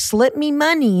 If you slip me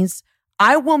monies,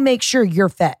 I will make sure you're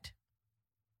fed.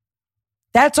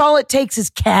 That's all it takes is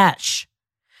cash.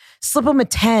 Slip them a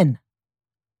 10.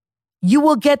 You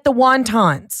will get the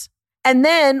wontons. And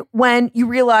then when you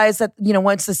realize that, you know,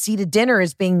 once the seated dinner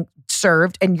is being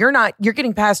served and you're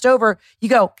getting passed over, you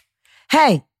go,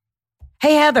 hey,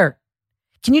 Heather,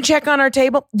 can you check on our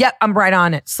table? Yep, I'm right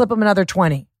on it. Slip them another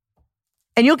 20.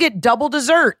 And you'll get double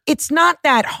dessert. It's not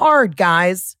that hard,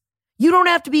 guys. You don't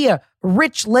have to be a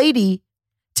rich lady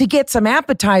to get some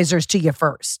appetizers to you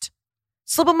first.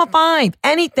 Slip them a 5,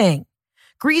 anything.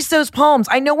 Grease those palms.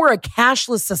 I know we're a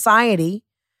cashless society.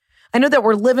 I know that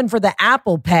we're living for the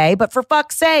Apple Pay, but for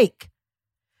fuck's sake,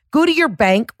 go to your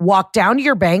bank, walk down to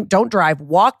your bank, don't drive,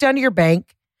 walk down to your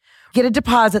bank, get a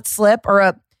deposit slip or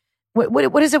a,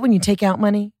 what is it when you take out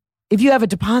money? If you have a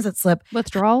deposit slip.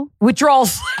 Withdrawal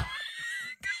slip.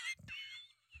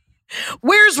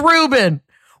 Where's Ruben?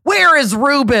 Where is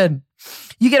Ruben?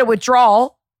 You get a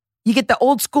withdrawal. You get the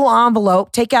old school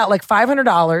envelope, take out like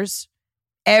 $500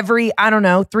 every,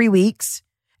 3 weeks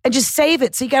and just save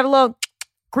it. So you got a little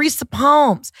grease the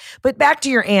palms. But back to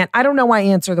your aunt. I don't know why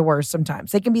aunts are the worst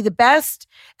sometimes. They can be the best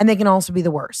and they can also be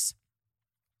the worst.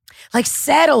 Like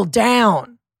settle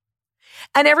down.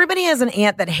 And everybody has an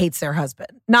aunt that hates their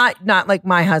husband. Not like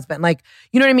my husband. Like,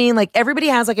 you know what I mean? Like everybody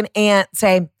has like an aunt,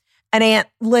 say an Aunt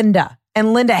Linda,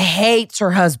 and Linda hates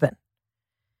her husband.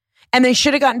 And they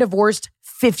should have gotten divorced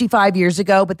 55 years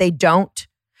ago, but they don't.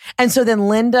 And so then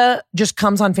Linda just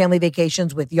comes on family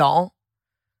vacations with y'all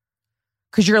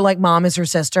because you're like, mom is her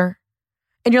sister.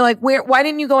 And you're like, why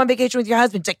didn't you go on vacation with your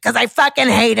husband? It's like, because I fucking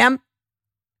hate him.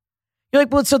 You're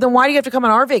like, well, so then why do you have to come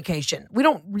on our vacation? We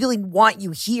don't really want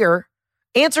you here.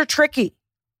 Aunts are tricky,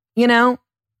 you know?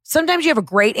 Sometimes you have a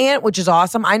great aunt, which is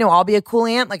awesome. I know I'll be a cool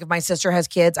aunt. Like if my sister has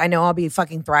kids, I know I'll be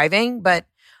fucking thriving, but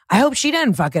I hope she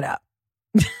doesn't fuck it up.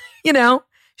 You know,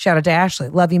 shout out to Ashley.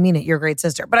 Love you, mean it. You're a great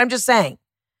sister. But I'm just saying,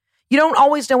 you don't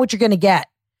always know what you're going to get.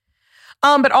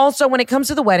 But also when it comes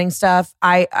to the wedding stuff,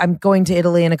 I'm going to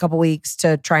Italy in a couple weeks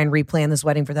to try and replan this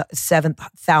wedding for the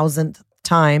 7,000th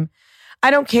time. I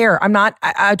don't care.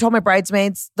 I told my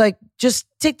bridesmaids, like, just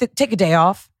take a day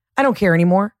off. I don't care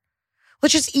anymore.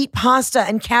 Let's just eat pasta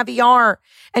and caviar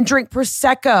and drink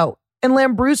Prosecco and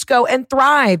Lambrusco and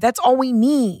thrive. That's all we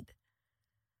need.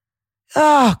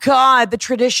 Oh, God, the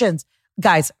traditions.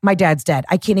 Guys, my dad's dead.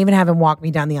 I can't even have him walk me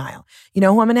down the aisle. You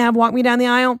know who I'm going to have walk me down the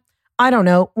aisle? I don't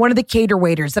know. One of the cater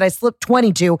waiters that I slipped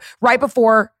 20 to right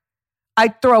before I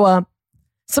throw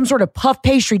some sort of puff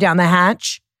pastry down the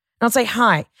hatch. And I'll say,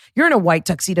 hi, you're in a white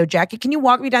tuxedo jacket. Can you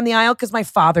walk me down the aisle? Because my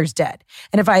father's dead.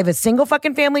 And if I have a single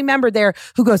fucking family member there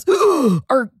who goes,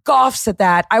 or scoffs at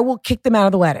that, I will kick them out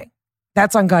of the wedding.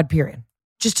 That's on God, period.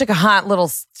 Just took a hot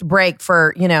little break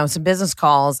for, some business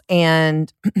calls.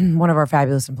 And one of our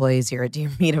fabulous employees here at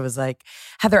Dear Mita was like,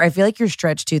 Heather, I feel like you're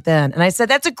stretched too thin. And I said,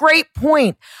 that's a great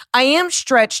point. I am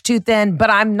stretched too thin,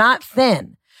 but I'm not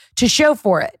thin to show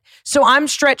for it. So I'm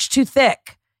stretched too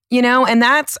thick, and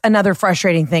that's another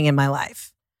frustrating thing in my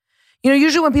life.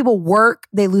 Usually when people work,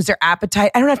 they lose their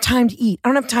appetite. I don't have time to eat.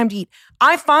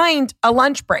 I find a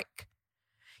lunch break,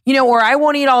 or I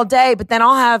won't eat all day, but then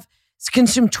I'll have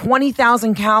consume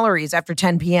 20,000 calories after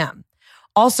 10 p.m.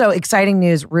 Also, exciting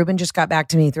news. Ruben just got back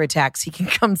to me through a text. He can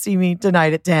come see me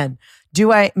tonight at 10.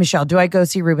 Michelle, do I go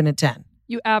see Ruben at 10?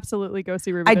 You absolutely go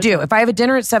see Ruben. I do. 10. If I have a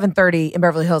dinner at 7:30 in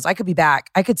Beverly Hills, I could be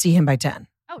back. I could see him by 10.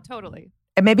 Oh, totally.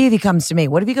 And maybe if he comes to me,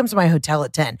 what if he comes to my hotel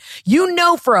at 10?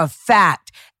 For a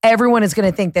fact, everyone is going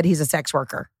to think that he's a sex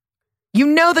worker.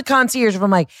 The concierge, if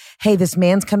I'm like, hey, this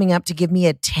man's coming up to give me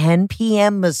a 10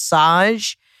 p.m.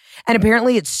 massage. And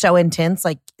apparently it's so intense.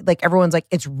 Like everyone's like,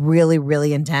 it's really,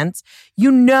 really intense.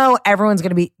 Everyone's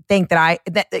going to think that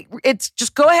it's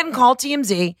just go ahead and call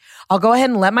TMZ. I'll go ahead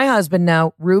and let my husband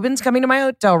know Ruben's coming to my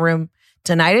hotel room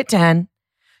tonight at 10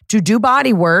 to do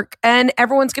body work. And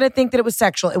everyone's going to think that it was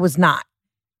sexual. It was not.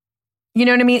 You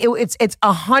know what I mean? It's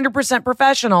 100%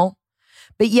 professional,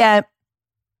 but yet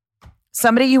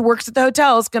somebody who works at the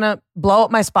hotel is going to blow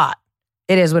up my spot.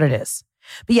 It is what it is.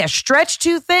 But yeah, stretched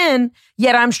too thin,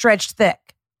 yet I'm stretched thick.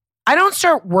 I don't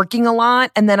start working a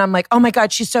lot and then I'm like, oh my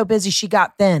God, she's so busy, she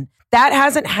got thin. That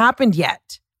hasn't happened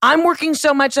yet. I'm working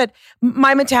so much that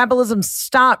my metabolism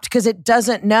stopped because it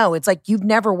doesn't know. It's like you've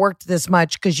never worked this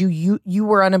much because you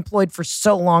were unemployed for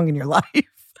so long in your life.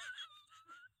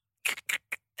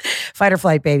 Fight or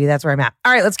flight, baby. That's where I'm at.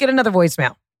 All right, let's get another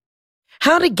voicemail.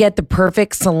 How to get the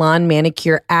perfect salon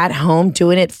manicure at home,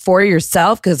 doing it for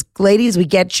yourself. Because ladies, we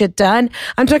get shit done.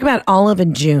 I'm talking about Olive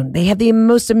and June. They have the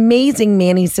most amazing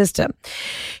mani system.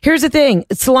 Here's the thing.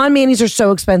 Salon manis are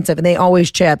so expensive and they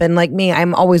always chip. And like me,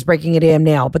 I'm always breaking a damn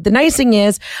nail. But the nice thing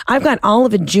is I've got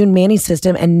Olive and June mani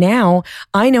system. And now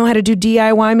I know how to do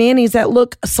DIY manis that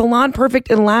look salon perfect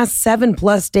and last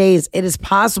 7+ days. It is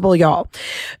possible, y'all.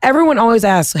 Everyone always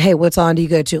asks, hey, what salon do you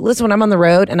go to? Listen, when I'm on the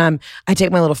road and I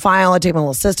take my little file, I take my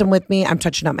little system with me. I'm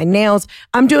touching up my nails.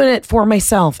 I'm doing it for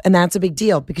myself. And that's a big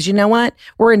deal because you know what?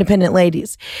 We're independent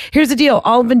ladies. Here's the deal.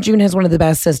 Olive and June has one of the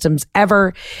best systems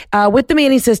ever. With the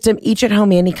mani system, each at home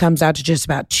mani comes out to just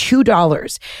about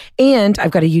 $2. And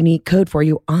I've got a unique code for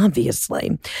you,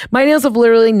 obviously. My nails have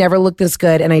literally never looked this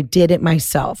good and I did it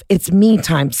myself. It's me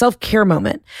time, self-care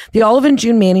moment. The Olive and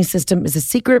June mani system is a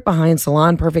secret behind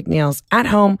salon perfect nails at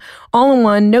home, all in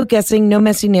one, no guessing, no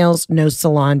messy nails, no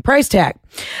salon price tag.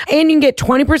 And you can get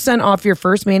 20% off your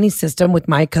first mani system with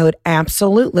my code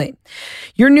ABSOLUTELY.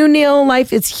 Your new nail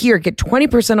life is here. Get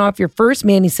 20% off your first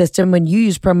mani system when you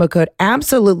use promo code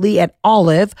ABSOLUTELY at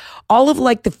Olive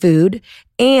like the food,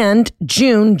 and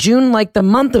June like the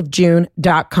month of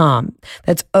June.com.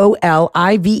 That's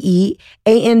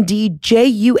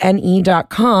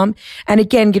OLIVEANDJUNE.com. And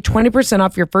again, get 20%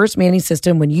 off your first mani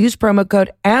system when you use promo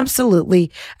code ABSOLUTELY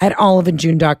at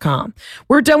oliveandjune.com.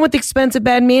 We're done with expensive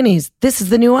bad manis. This is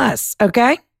the new us,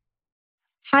 okay?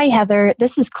 Hi, Heather.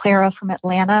 This is Clara from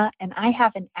Atlanta, and I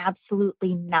have an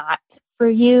absolutely not for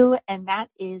you, and that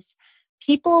is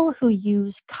people who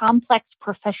use complex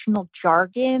professional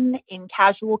jargon in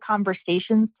casual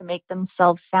conversations to make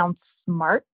themselves sound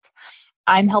smart.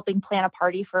 I'm helping plan a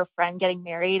party for a friend getting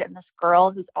married, and this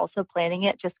girl who's also planning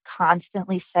it just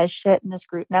constantly says shit in this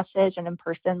group message and in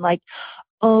person, like,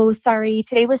 oh, sorry,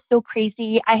 today was so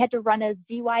crazy. I had to run a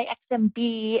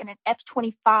ZYXMB and an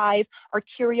F25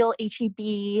 arterial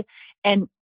HEB, and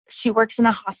she works in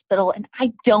a hospital, and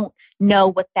I don't know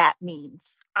what that means.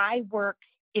 I work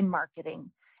in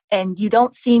marketing, And you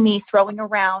don't see me throwing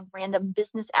around random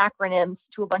business acronyms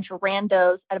to a bunch of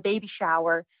randos at a baby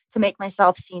shower to make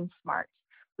myself seem smart.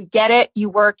 We get it. You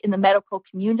work in the medical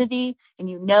community and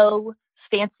you know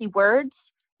fancy words,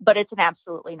 but it's an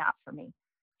absolutely not for me.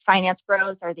 Finance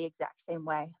bros are the exact same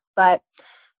way. But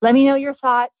let me know your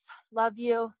thoughts. Love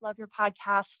you. Love your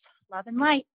podcast. Love and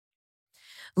light.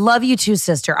 Love you too,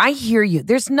 sister. I hear you.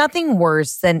 There's nothing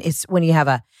worse than it's when you have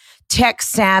a tech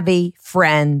savvy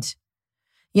friend,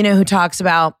 you know, who talks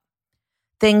about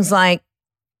things like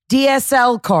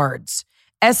DSL cards,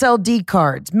 SLD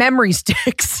cards, memory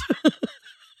sticks.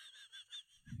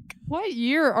 What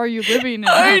year are you living in?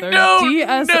 I know.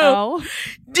 DSL?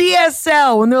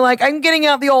 DSL. When they're like, I'm getting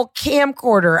out the old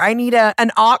camcorder. I need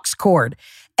an aux cord.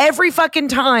 Every fucking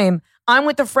time I'm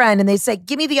with a friend and they say,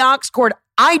 give me the aux cord.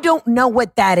 I don't know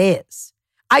what that is.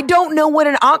 I don't know what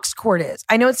an aux cord is.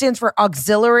 I know it stands for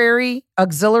auxiliary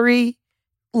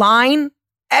line.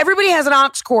 Everybody has an aux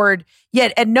cord,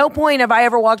 yet at no point have I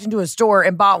ever walked into a store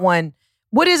and bought one.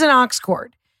 What is an aux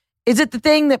cord? Is it the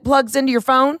thing that plugs into your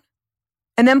phone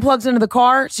and then plugs into the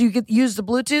car so you can use the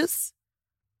Bluetooth?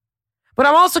 But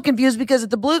I'm also confused because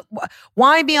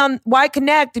why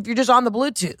connect if you're just on the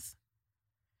Bluetooth?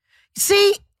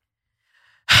 See,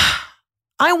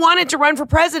 I wanted to run for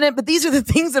president, but these are the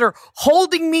things that are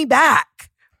holding me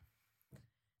back.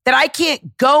 That I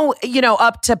can't go,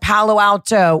 up to Palo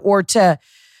Alto or to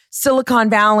Silicon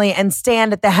Valley and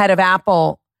stand at the head of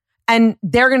Apple. And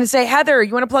they're going to say, Heather,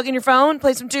 you want to plug in your phone,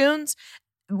 play some tunes?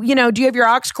 Do you have your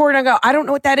aux cord? And I go, I don't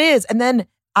know what that is. And then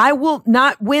I will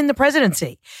not win the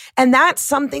presidency. And that's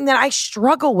something that I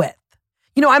struggle with.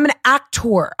 I'm an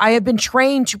actor. I have been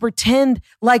trained to pretend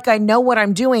like I know what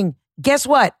I'm doing. Guess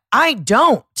what? I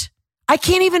don't. I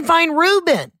can't even find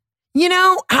Ruben.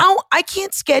 How I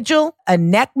can't schedule a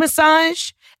neck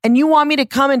massage and you want me to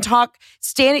come and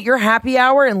stand at your happy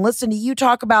hour and listen to you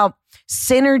talk about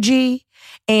synergy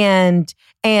and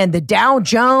the Dow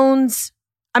Jones.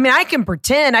 I mean, I can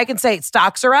pretend, I can say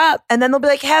stocks are up and then they'll be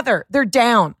like, Heather, they're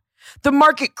down. The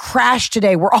market crashed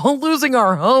today. We're all losing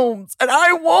our homes and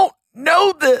I won't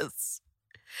know this.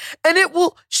 And it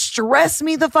will stress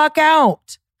me the fuck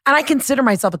out. And I consider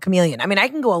myself a chameleon. I mean, I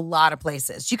can go a lot of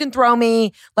places. You can throw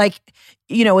me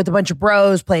with a bunch of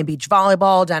bros playing beach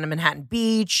volleyball down in Manhattan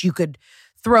Beach. You could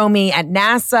throw me at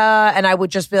NASA and I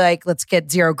would just be like, let's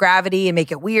get zero gravity and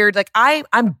make it weird.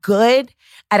 I'm good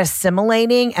at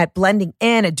assimilating, at blending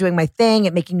in, at doing my thing,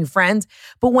 at making new friends.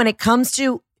 But when it comes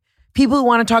to people who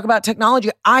want to talk about technology,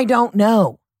 I don't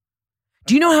know.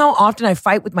 Do you know how often I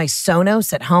fight with my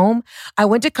Sonos at home? I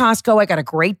went to Costco. I got a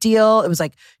great deal. It was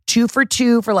 2 for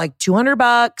 $2 for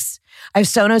 $200. I have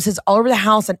Sonos all over the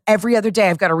house and every other day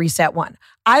I've got to reset one.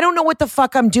 I don't know what the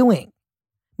fuck I'm doing.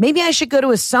 Maybe I should go to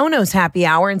a Sonos happy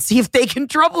hour and see if they can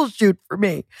troubleshoot for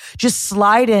me. Just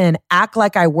slide in, act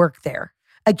like I work there.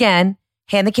 Again,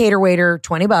 hand the cater waiter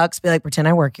 $20, be like, pretend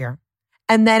I work here.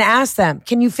 And then ask them,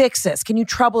 can you fix this? Can you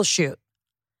troubleshoot?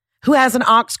 Who has an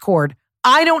aux cord?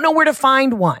 I don't know where to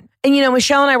find one. And,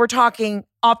 Michelle and I were talking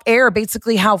off air,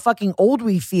 basically how fucking old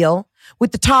we feel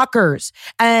with the talkers.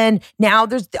 And now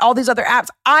there's all these other apps.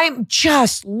 I'm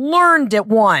just learned at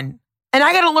one and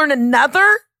I got to learn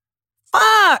another.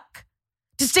 Fuck.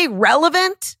 To stay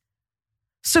relevant.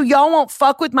 So y'all won't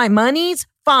fuck with my monies.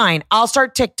 Fine. I'll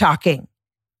start TikToking.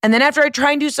 And then after I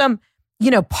try and do some,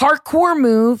 parkour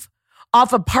move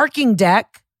off a parking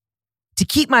deck, to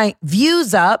keep my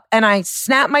views up and I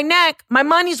snap my neck, my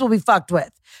monies will be fucked with.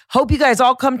 Hope you guys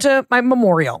all come to my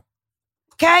memorial.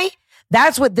 Okay?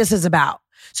 That's what this is about.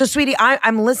 So, sweetie,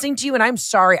 I'm listening to you and I'm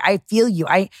sorry. I feel you.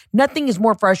 Nothing is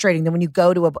more frustrating than when you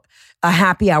go to a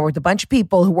happy hour with a bunch of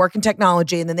people who work in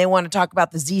technology and then they want to talk about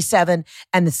the Z7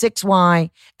 and the 6Y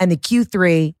and the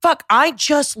Q3. Fuck, I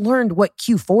just learned what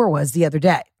Q4 was the other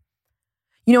day.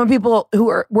 When people who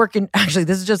are working, actually,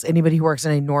 this is just anybody who works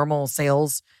in a normal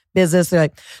sales business. They're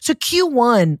like, so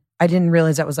Q1, I didn't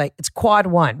realize that was it's quad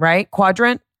one, right?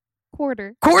 Quadrant?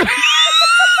 Quarter.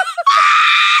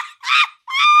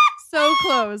 So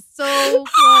close.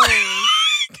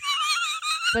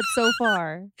 But so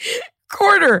far.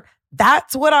 Quarter.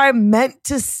 That's what I meant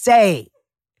to say.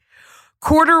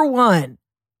 Quarter one,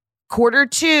 quarter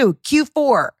two,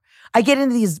 Q4. I get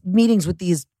into these meetings with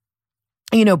these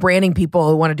branding people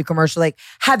who want to do commercial,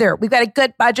 Heather, we've got a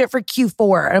good budget for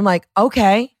Q4. And I'm like,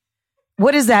 okay.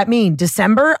 What does that mean?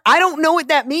 December? I don't know what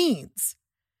that means.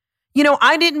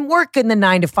 I didn't work in the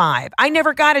 9 to 5. I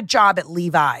never got a job at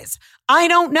Levi's. I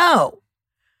don't know.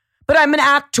 But I'm an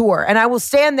actor and I will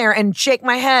stand there and shake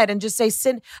my head and just say,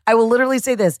 I will literally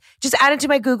say this, just add it to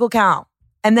my Google Cal.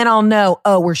 And then I'll know,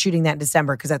 oh, we're shooting that in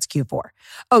December because that's Q4.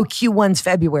 Oh, Q1's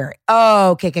February.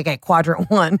 Oh, okay. Quadrant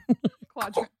 1.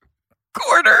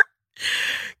 Quarter.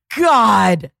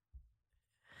 God.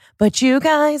 But you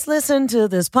guys listen to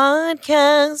this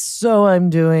podcast, so I'm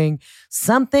doing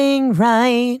something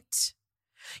right.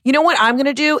 You know what I'm going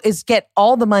to do is get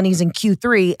all the monies in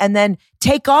Q3 and then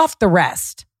take off the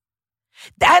rest.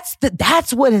 That's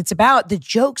what it's about. The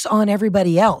joke's on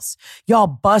everybody else. Y'all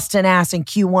busting ass in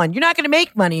Q1. You're not going to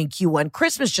make money in Q1.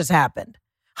 Christmas just happened.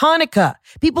 Hanukkah.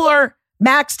 People are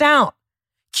maxed out.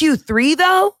 Q3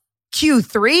 though?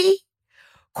 Q3?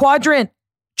 Quadrant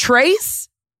trace?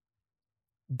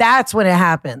 That's when it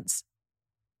happens.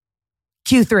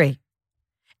 Q3.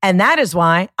 And that is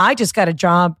why I just got a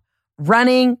job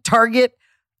running Target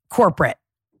corporate.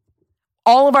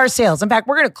 All of our sales. In fact,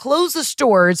 we're going to close the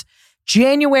stores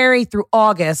January through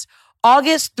August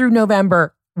through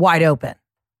November, wide open.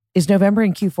 Is November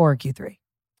in Q4 or Q3?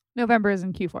 November is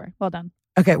in Q4. Well done.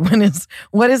 Okay. What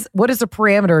is the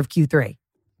parameter of Q3?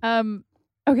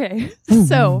 Okay.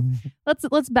 So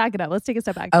let's back it up. Let's take a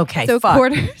step back. Okay. So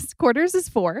quarters is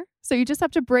 4. So you just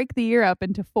have to break the year up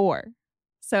into 4.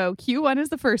 So Q1 is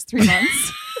the first 3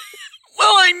 months.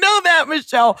 Well, I know that,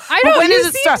 Michelle. I know. When does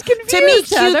it start?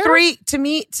 Confused, To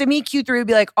me, Q3 would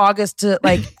be like August to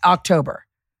like October.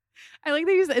 I like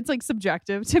that it's like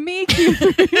subjective. To me,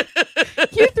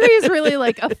 Q3 is really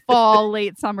like a fall,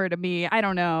 late summer to me. I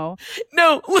don't know.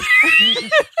 No.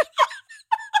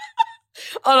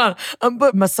 Hold on. I'm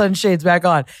putting my sunshades back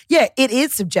on. Yeah, it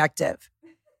is subjective.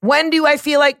 When do I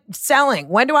feel like selling?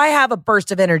 When do I have a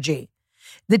burst of energy?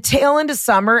 The tail end of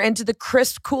summer into the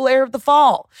crisp, cool air of the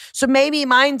fall. So maybe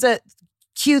mine's a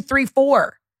Q3,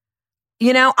 4.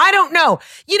 You know, I don't know.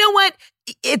 You know what?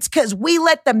 It's because we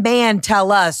let the man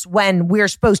tell us when we're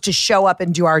supposed to show up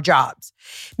and do our jobs.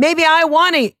 Maybe I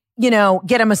want to,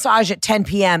 get a massage at 10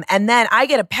 p.m. and then I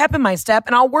get a pep in my step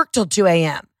and I'll work till 2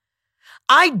 a.m.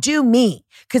 I do me.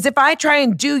 Because if I try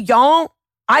and do y'all,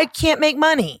 I can't make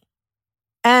money.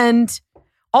 And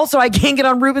also, I can't get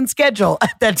on Ruben's schedule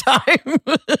at that time.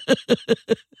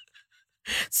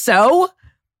 So,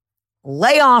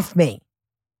 lay off me.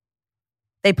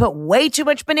 They put way too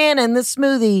much banana in this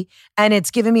smoothie, and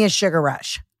it's giving me a sugar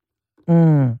rush.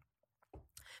 But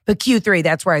Q3,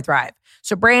 that's where I thrive.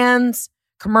 So brands,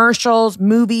 commercials,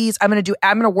 movies. I'm going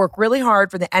to work really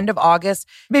hard for the end of August,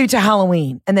 maybe to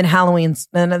Halloween. And then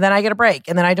then I get a break.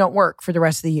 And then I don't work for the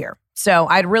rest of the year. So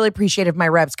I'd really appreciate if my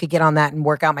reps could get on that and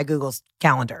work out my Google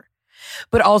calendar.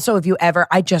 But also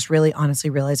I just really honestly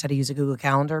realized how to use a Google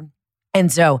Calendar.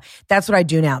 And so that's what I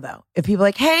do now though. If people are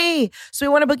like, hey, so we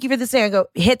want to book you for this thing, I go,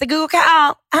 hit the Google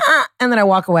Cal. And then I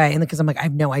walk away. And because I'm like, I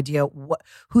have no idea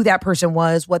who that person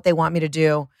was, what they want me to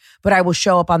do, but I will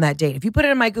show up on that date. If you put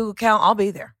it in my Google Cal, I'll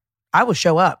be there. I will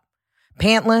show up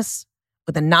pantless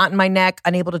with a knot in my neck,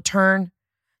 unable to turn,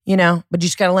 but you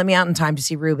just got to let me out in time to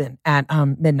see Ruben at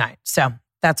midnight. So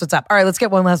that's what's up. All right, let's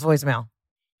get one last voicemail.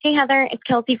 Hey, Heather, it's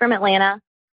Kelsey from Atlanta.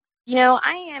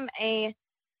 I am a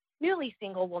newly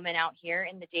single woman out here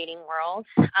in the dating world.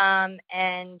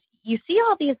 And you see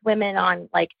all these women on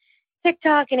like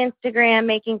TikTok and Instagram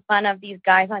making fun of these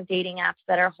guys on dating apps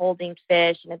that are holding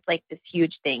fish. And it's like this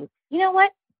huge thing. You know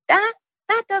what? That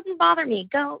doesn't bother me.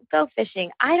 Go fishing.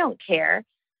 I don't care.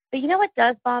 But you know what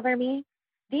does bother me?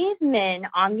 These men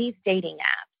on these dating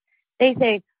apps, they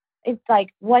say, it's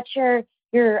like, what's your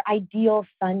ideal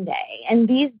Sunday? And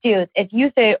these dudes, if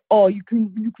you say, oh, you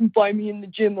can find me in the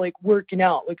gym, like working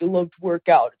out, like I love to work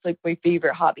out. It's like my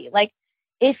favorite hobby. Like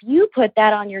if you put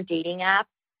that on your dating app,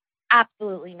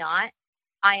 absolutely not.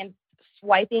 I am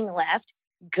swiping left.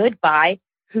 Goodbye.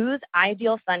 Whose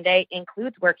ideal Sunday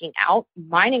includes working out?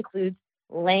 Mine includes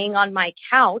laying on my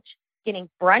couch, getting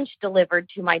brunch delivered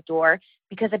to my door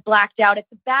because I blacked out at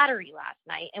the Battery last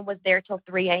night and was there till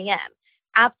 3 a.m.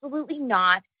 Absolutely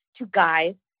not to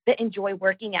guys that enjoy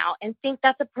working out and think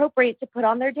that's appropriate to put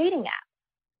on their dating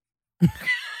app.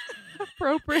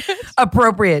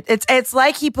 Appropriate. It's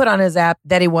like he put on his app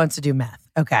that he wants to do meth.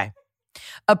 Okay.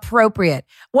 Appropriate.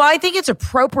 Well, I think it's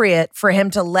appropriate for him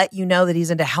to let you know that he's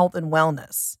into health and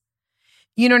wellness.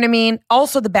 You know what I mean?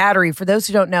 Also, the Battery, for those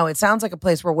who don't know, it sounds like a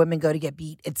place where women go to get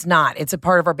beat. It's not. It's a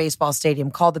part of our baseball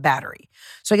stadium called the Battery.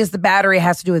 So I guess the Battery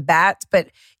has to do with bats, but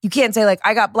you can't say like,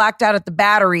 I got blacked out at the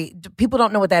Battery. People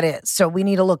don't know what that is. So we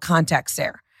need a little context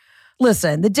there.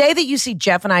 Listen, the day that you see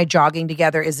Jeff and I jogging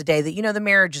together is the day that, the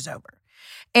marriage is over.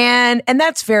 And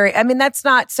that's that's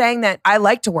not saying that I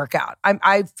like to work out.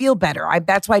 I feel better.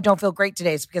 That's why I don't feel great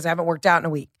today. It's because I haven't worked out in a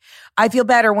week. I feel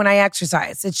better when I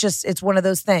exercise. It's one of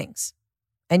those things.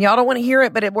 And y'all don't want to hear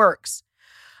it, but it works.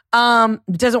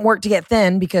 It doesn't work to get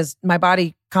thin because my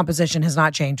body composition has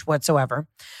not changed whatsoever.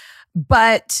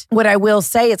 But what I will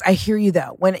say is I hear you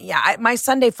though. My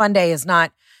Sunday fun day is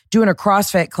not doing a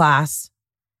CrossFit class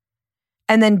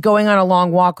and then going on a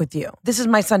long walk with you. This is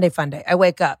my Sunday fun day. I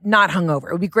wake up not hungover.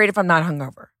 It would be great if I'm not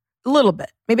hungover. A little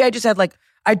bit. Maybe I just had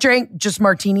I drank just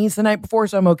martinis the night before,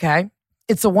 so I'm okay.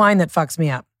 It's the wine that fucks me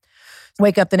up.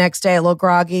 Wake up the next day a little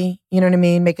groggy, you know what I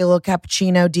mean? Make a little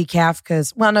cappuccino, decaf,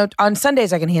 because, on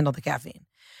Sundays I can handle the caffeine.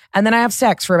 And then I have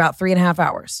sex for about 3.5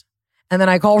 hours. And then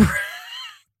I call,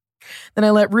 then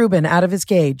I let Ruben out of his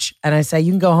cage and I say,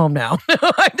 you can go home now.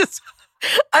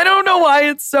 I don't know why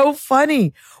it's so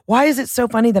funny. Why is it so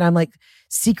funny that I'm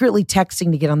secretly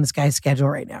texting to get on this guy's schedule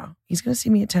right now? He's going to see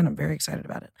me at 10. I'm very excited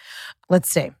about it. Let's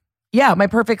see. Yeah, my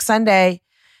perfect Sunday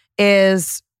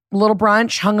is a little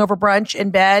brunch, hungover brunch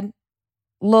in bed,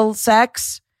 little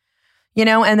sex,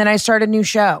 and then I start a new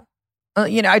show. I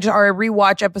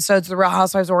rewatch episodes of The Real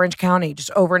Housewives of Orange County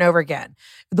just over and over again.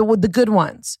 The good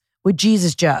ones with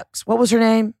Jesus Jugs. What was her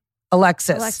name?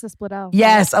 Alexis. Alexis Bledel.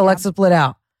 Yes, Alexis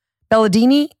Bledel.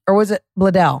 Belladini, or was it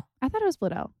Bledel? I thought it was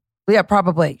Bledel. Yeah,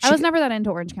 probably. I was never that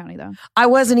into Orange County though. I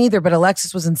wasn't either, but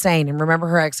Alexis was insane. And remember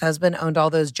her ex-husband owned all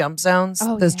those jump zones,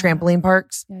 those trampoline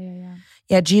parks? Yeah.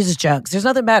 Yeah, Jesus Jugs. There's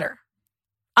nothing better.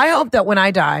 I hope that when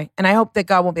I die, and I hope that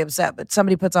God won't be upset, but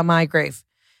somebody puts on my grave,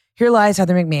 here lies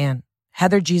Heather McMahon,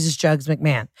 Heather Jesus Jugs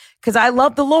McMahon. Because I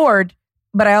love the Lord,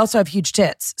 but I also have huge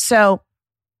tits. So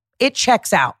it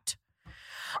checks out.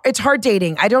 It's hard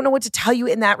dating. I don't know what to tell you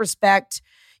in that respect,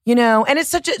 and it's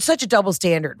such a double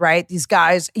standard, right? These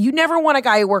guys, you never want a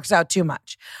guy who works out too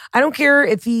much. I don't care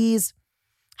if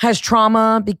has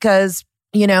trauma because,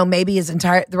 maybe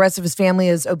the rest of his family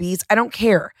is obese. I don't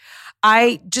care.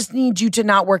 I just need you to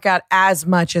not work out as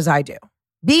much as I do.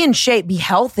 Be in shape, be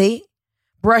healthy,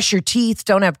 brush your teeth,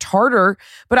 don't have tartar,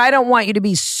 but I don't want you to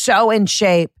be so in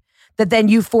shape that then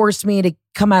you force me to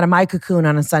come out of my cocoon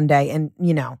on a Sunday and,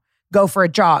 go for a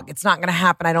jog. It's not going to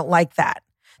happen. I don't like that.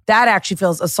 That actually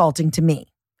feels assaulting to me.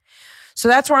 So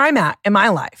that's where I'm at in my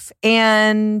life.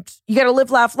 And you got to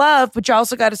live, laugh, love, but you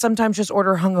also got to sometimes just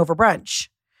order hungover brunch.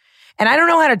 And I don't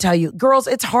know how to tell you, girls,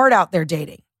 it's hard out there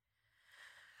dating.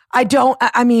 I'm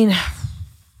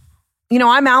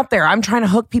out there. I'm trying to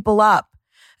hook people up.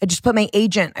 I just put my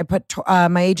agent,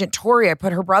 my agent Tori, I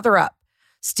put her brother up.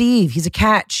 Steve, he's a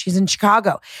catch. He's in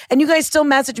Chicago. And you guys still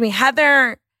message me,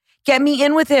 Heather, get me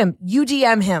in with him. You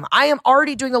DM him. I am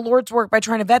already doing the Lord's work by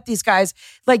trying to vet these guys.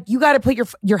 You got to put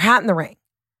your hat in the ring.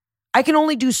 I can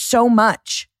only do so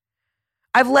much.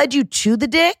 I've led you to the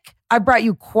dick. I brought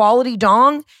you quality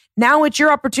dong. Now it's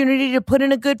your opportunity to put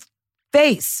in a good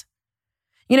face.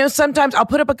 Sometimes I'll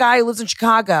put up a guy who lives in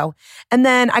Chicago and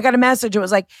then I got a message. It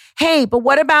was like, hey, but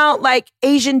what about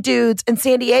Asian dudes in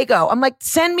San Diego? I'm like,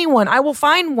 send me one. I will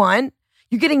find one.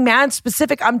 You're getting mad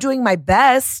specific. I'm doing my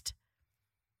best.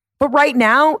 But right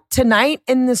now, tonight,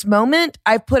 in this moment,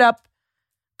 I've put up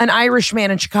an Irish man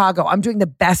in Chicago. I'm doing the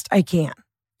best I can.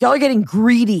 Y'all are getting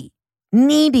greedy,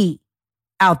 needy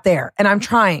out there. And I'm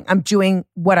trying. I'm doing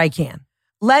what I can.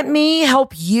 Let me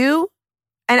help you.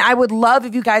 And I would love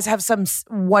if you guys have some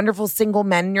wonderful single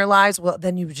men in your lives. Well,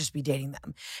 then you would just be dating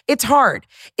them. It's hard.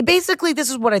 Basically, this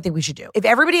is what I think we should do. If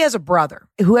everybody has a brother,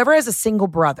 whoever has a single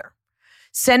brother,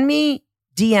 send me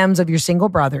DMs of your single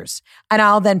brothers and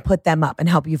I'll then put them up and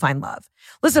help you find love.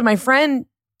 Listen, my friend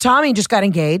Tommy just got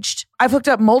engaged. I've hooked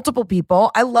up multiple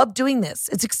people. I love doing this.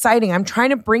 It's exciting. I'm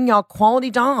trying to bring y'all quality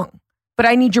dong, but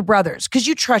I need your brothers because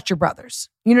you trust your brothers.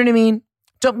 You know what I mean?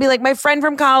 Don't be like my friend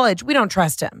from college. We don't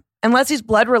trust him. Unless he's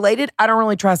blood related, I don't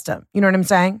really trust him. You know what I'm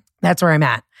saying? That's where I'm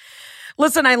at.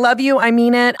 Listen, I love you. I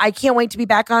mean it. I can't wait to be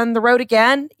back on the road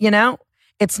again.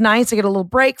 It's nice. I get a little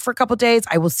break for a couple of days.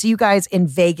 I will see you guys in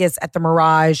Vegas at the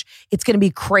Mirage. It's going to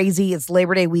be crazy. It's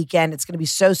Labor Day weekend. It's going to be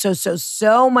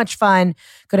so much fun.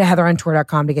 Go to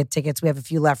heatherontour.com to get tickets. We have a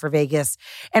few left for Vegas.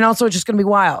 And also it's just going to be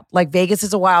wild. Vegas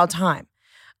is a wild time.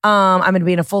 I'm going to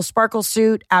be in a full sparkle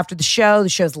suit after the show. The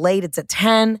show's late. It's at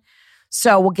 10.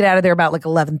 So we'll get out of there about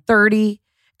 11:30.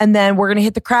 And then we're going to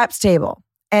hit the craps table.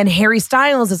 And Harry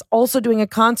Styles is also doing a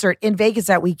concert in Vegas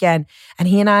that weekend. And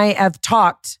he and I have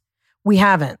talked. We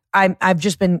haven't. I've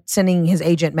just been sending his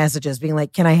agent messages being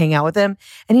like, can I hang out with him?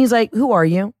 And he's like, who are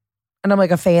you? And I'm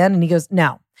like, a fan. And he goes,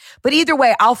 no. But either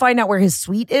way, I'll find out where his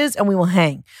suite is and we will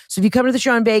hang. So if you come to the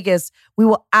show in Vegas, we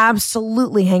will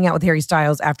absolutely hang out with Harry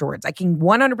Styles afterwards. I can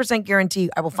 100%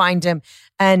 guarantee I will find him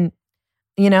and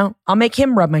I'll make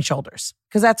him rub my shoulders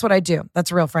because that's what I do.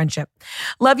 That's real friendship.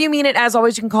 Love you, mean it. As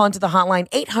always, you can call into the hotline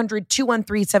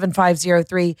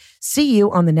 800-213-7503. See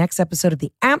you on the next episode of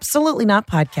the Absolutely Not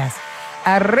Podcast.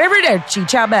 Arrivederci.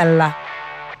 Ciao, bella.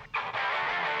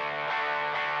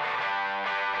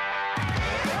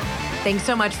 Thanks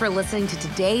so much for listening to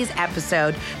today's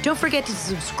episode. Don't forget to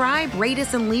subscribe, rate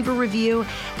us, and leave a review.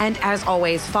 And as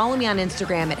always, follow me on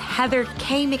Instagram at Heather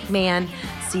K. McMahon.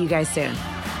 See you guys soon.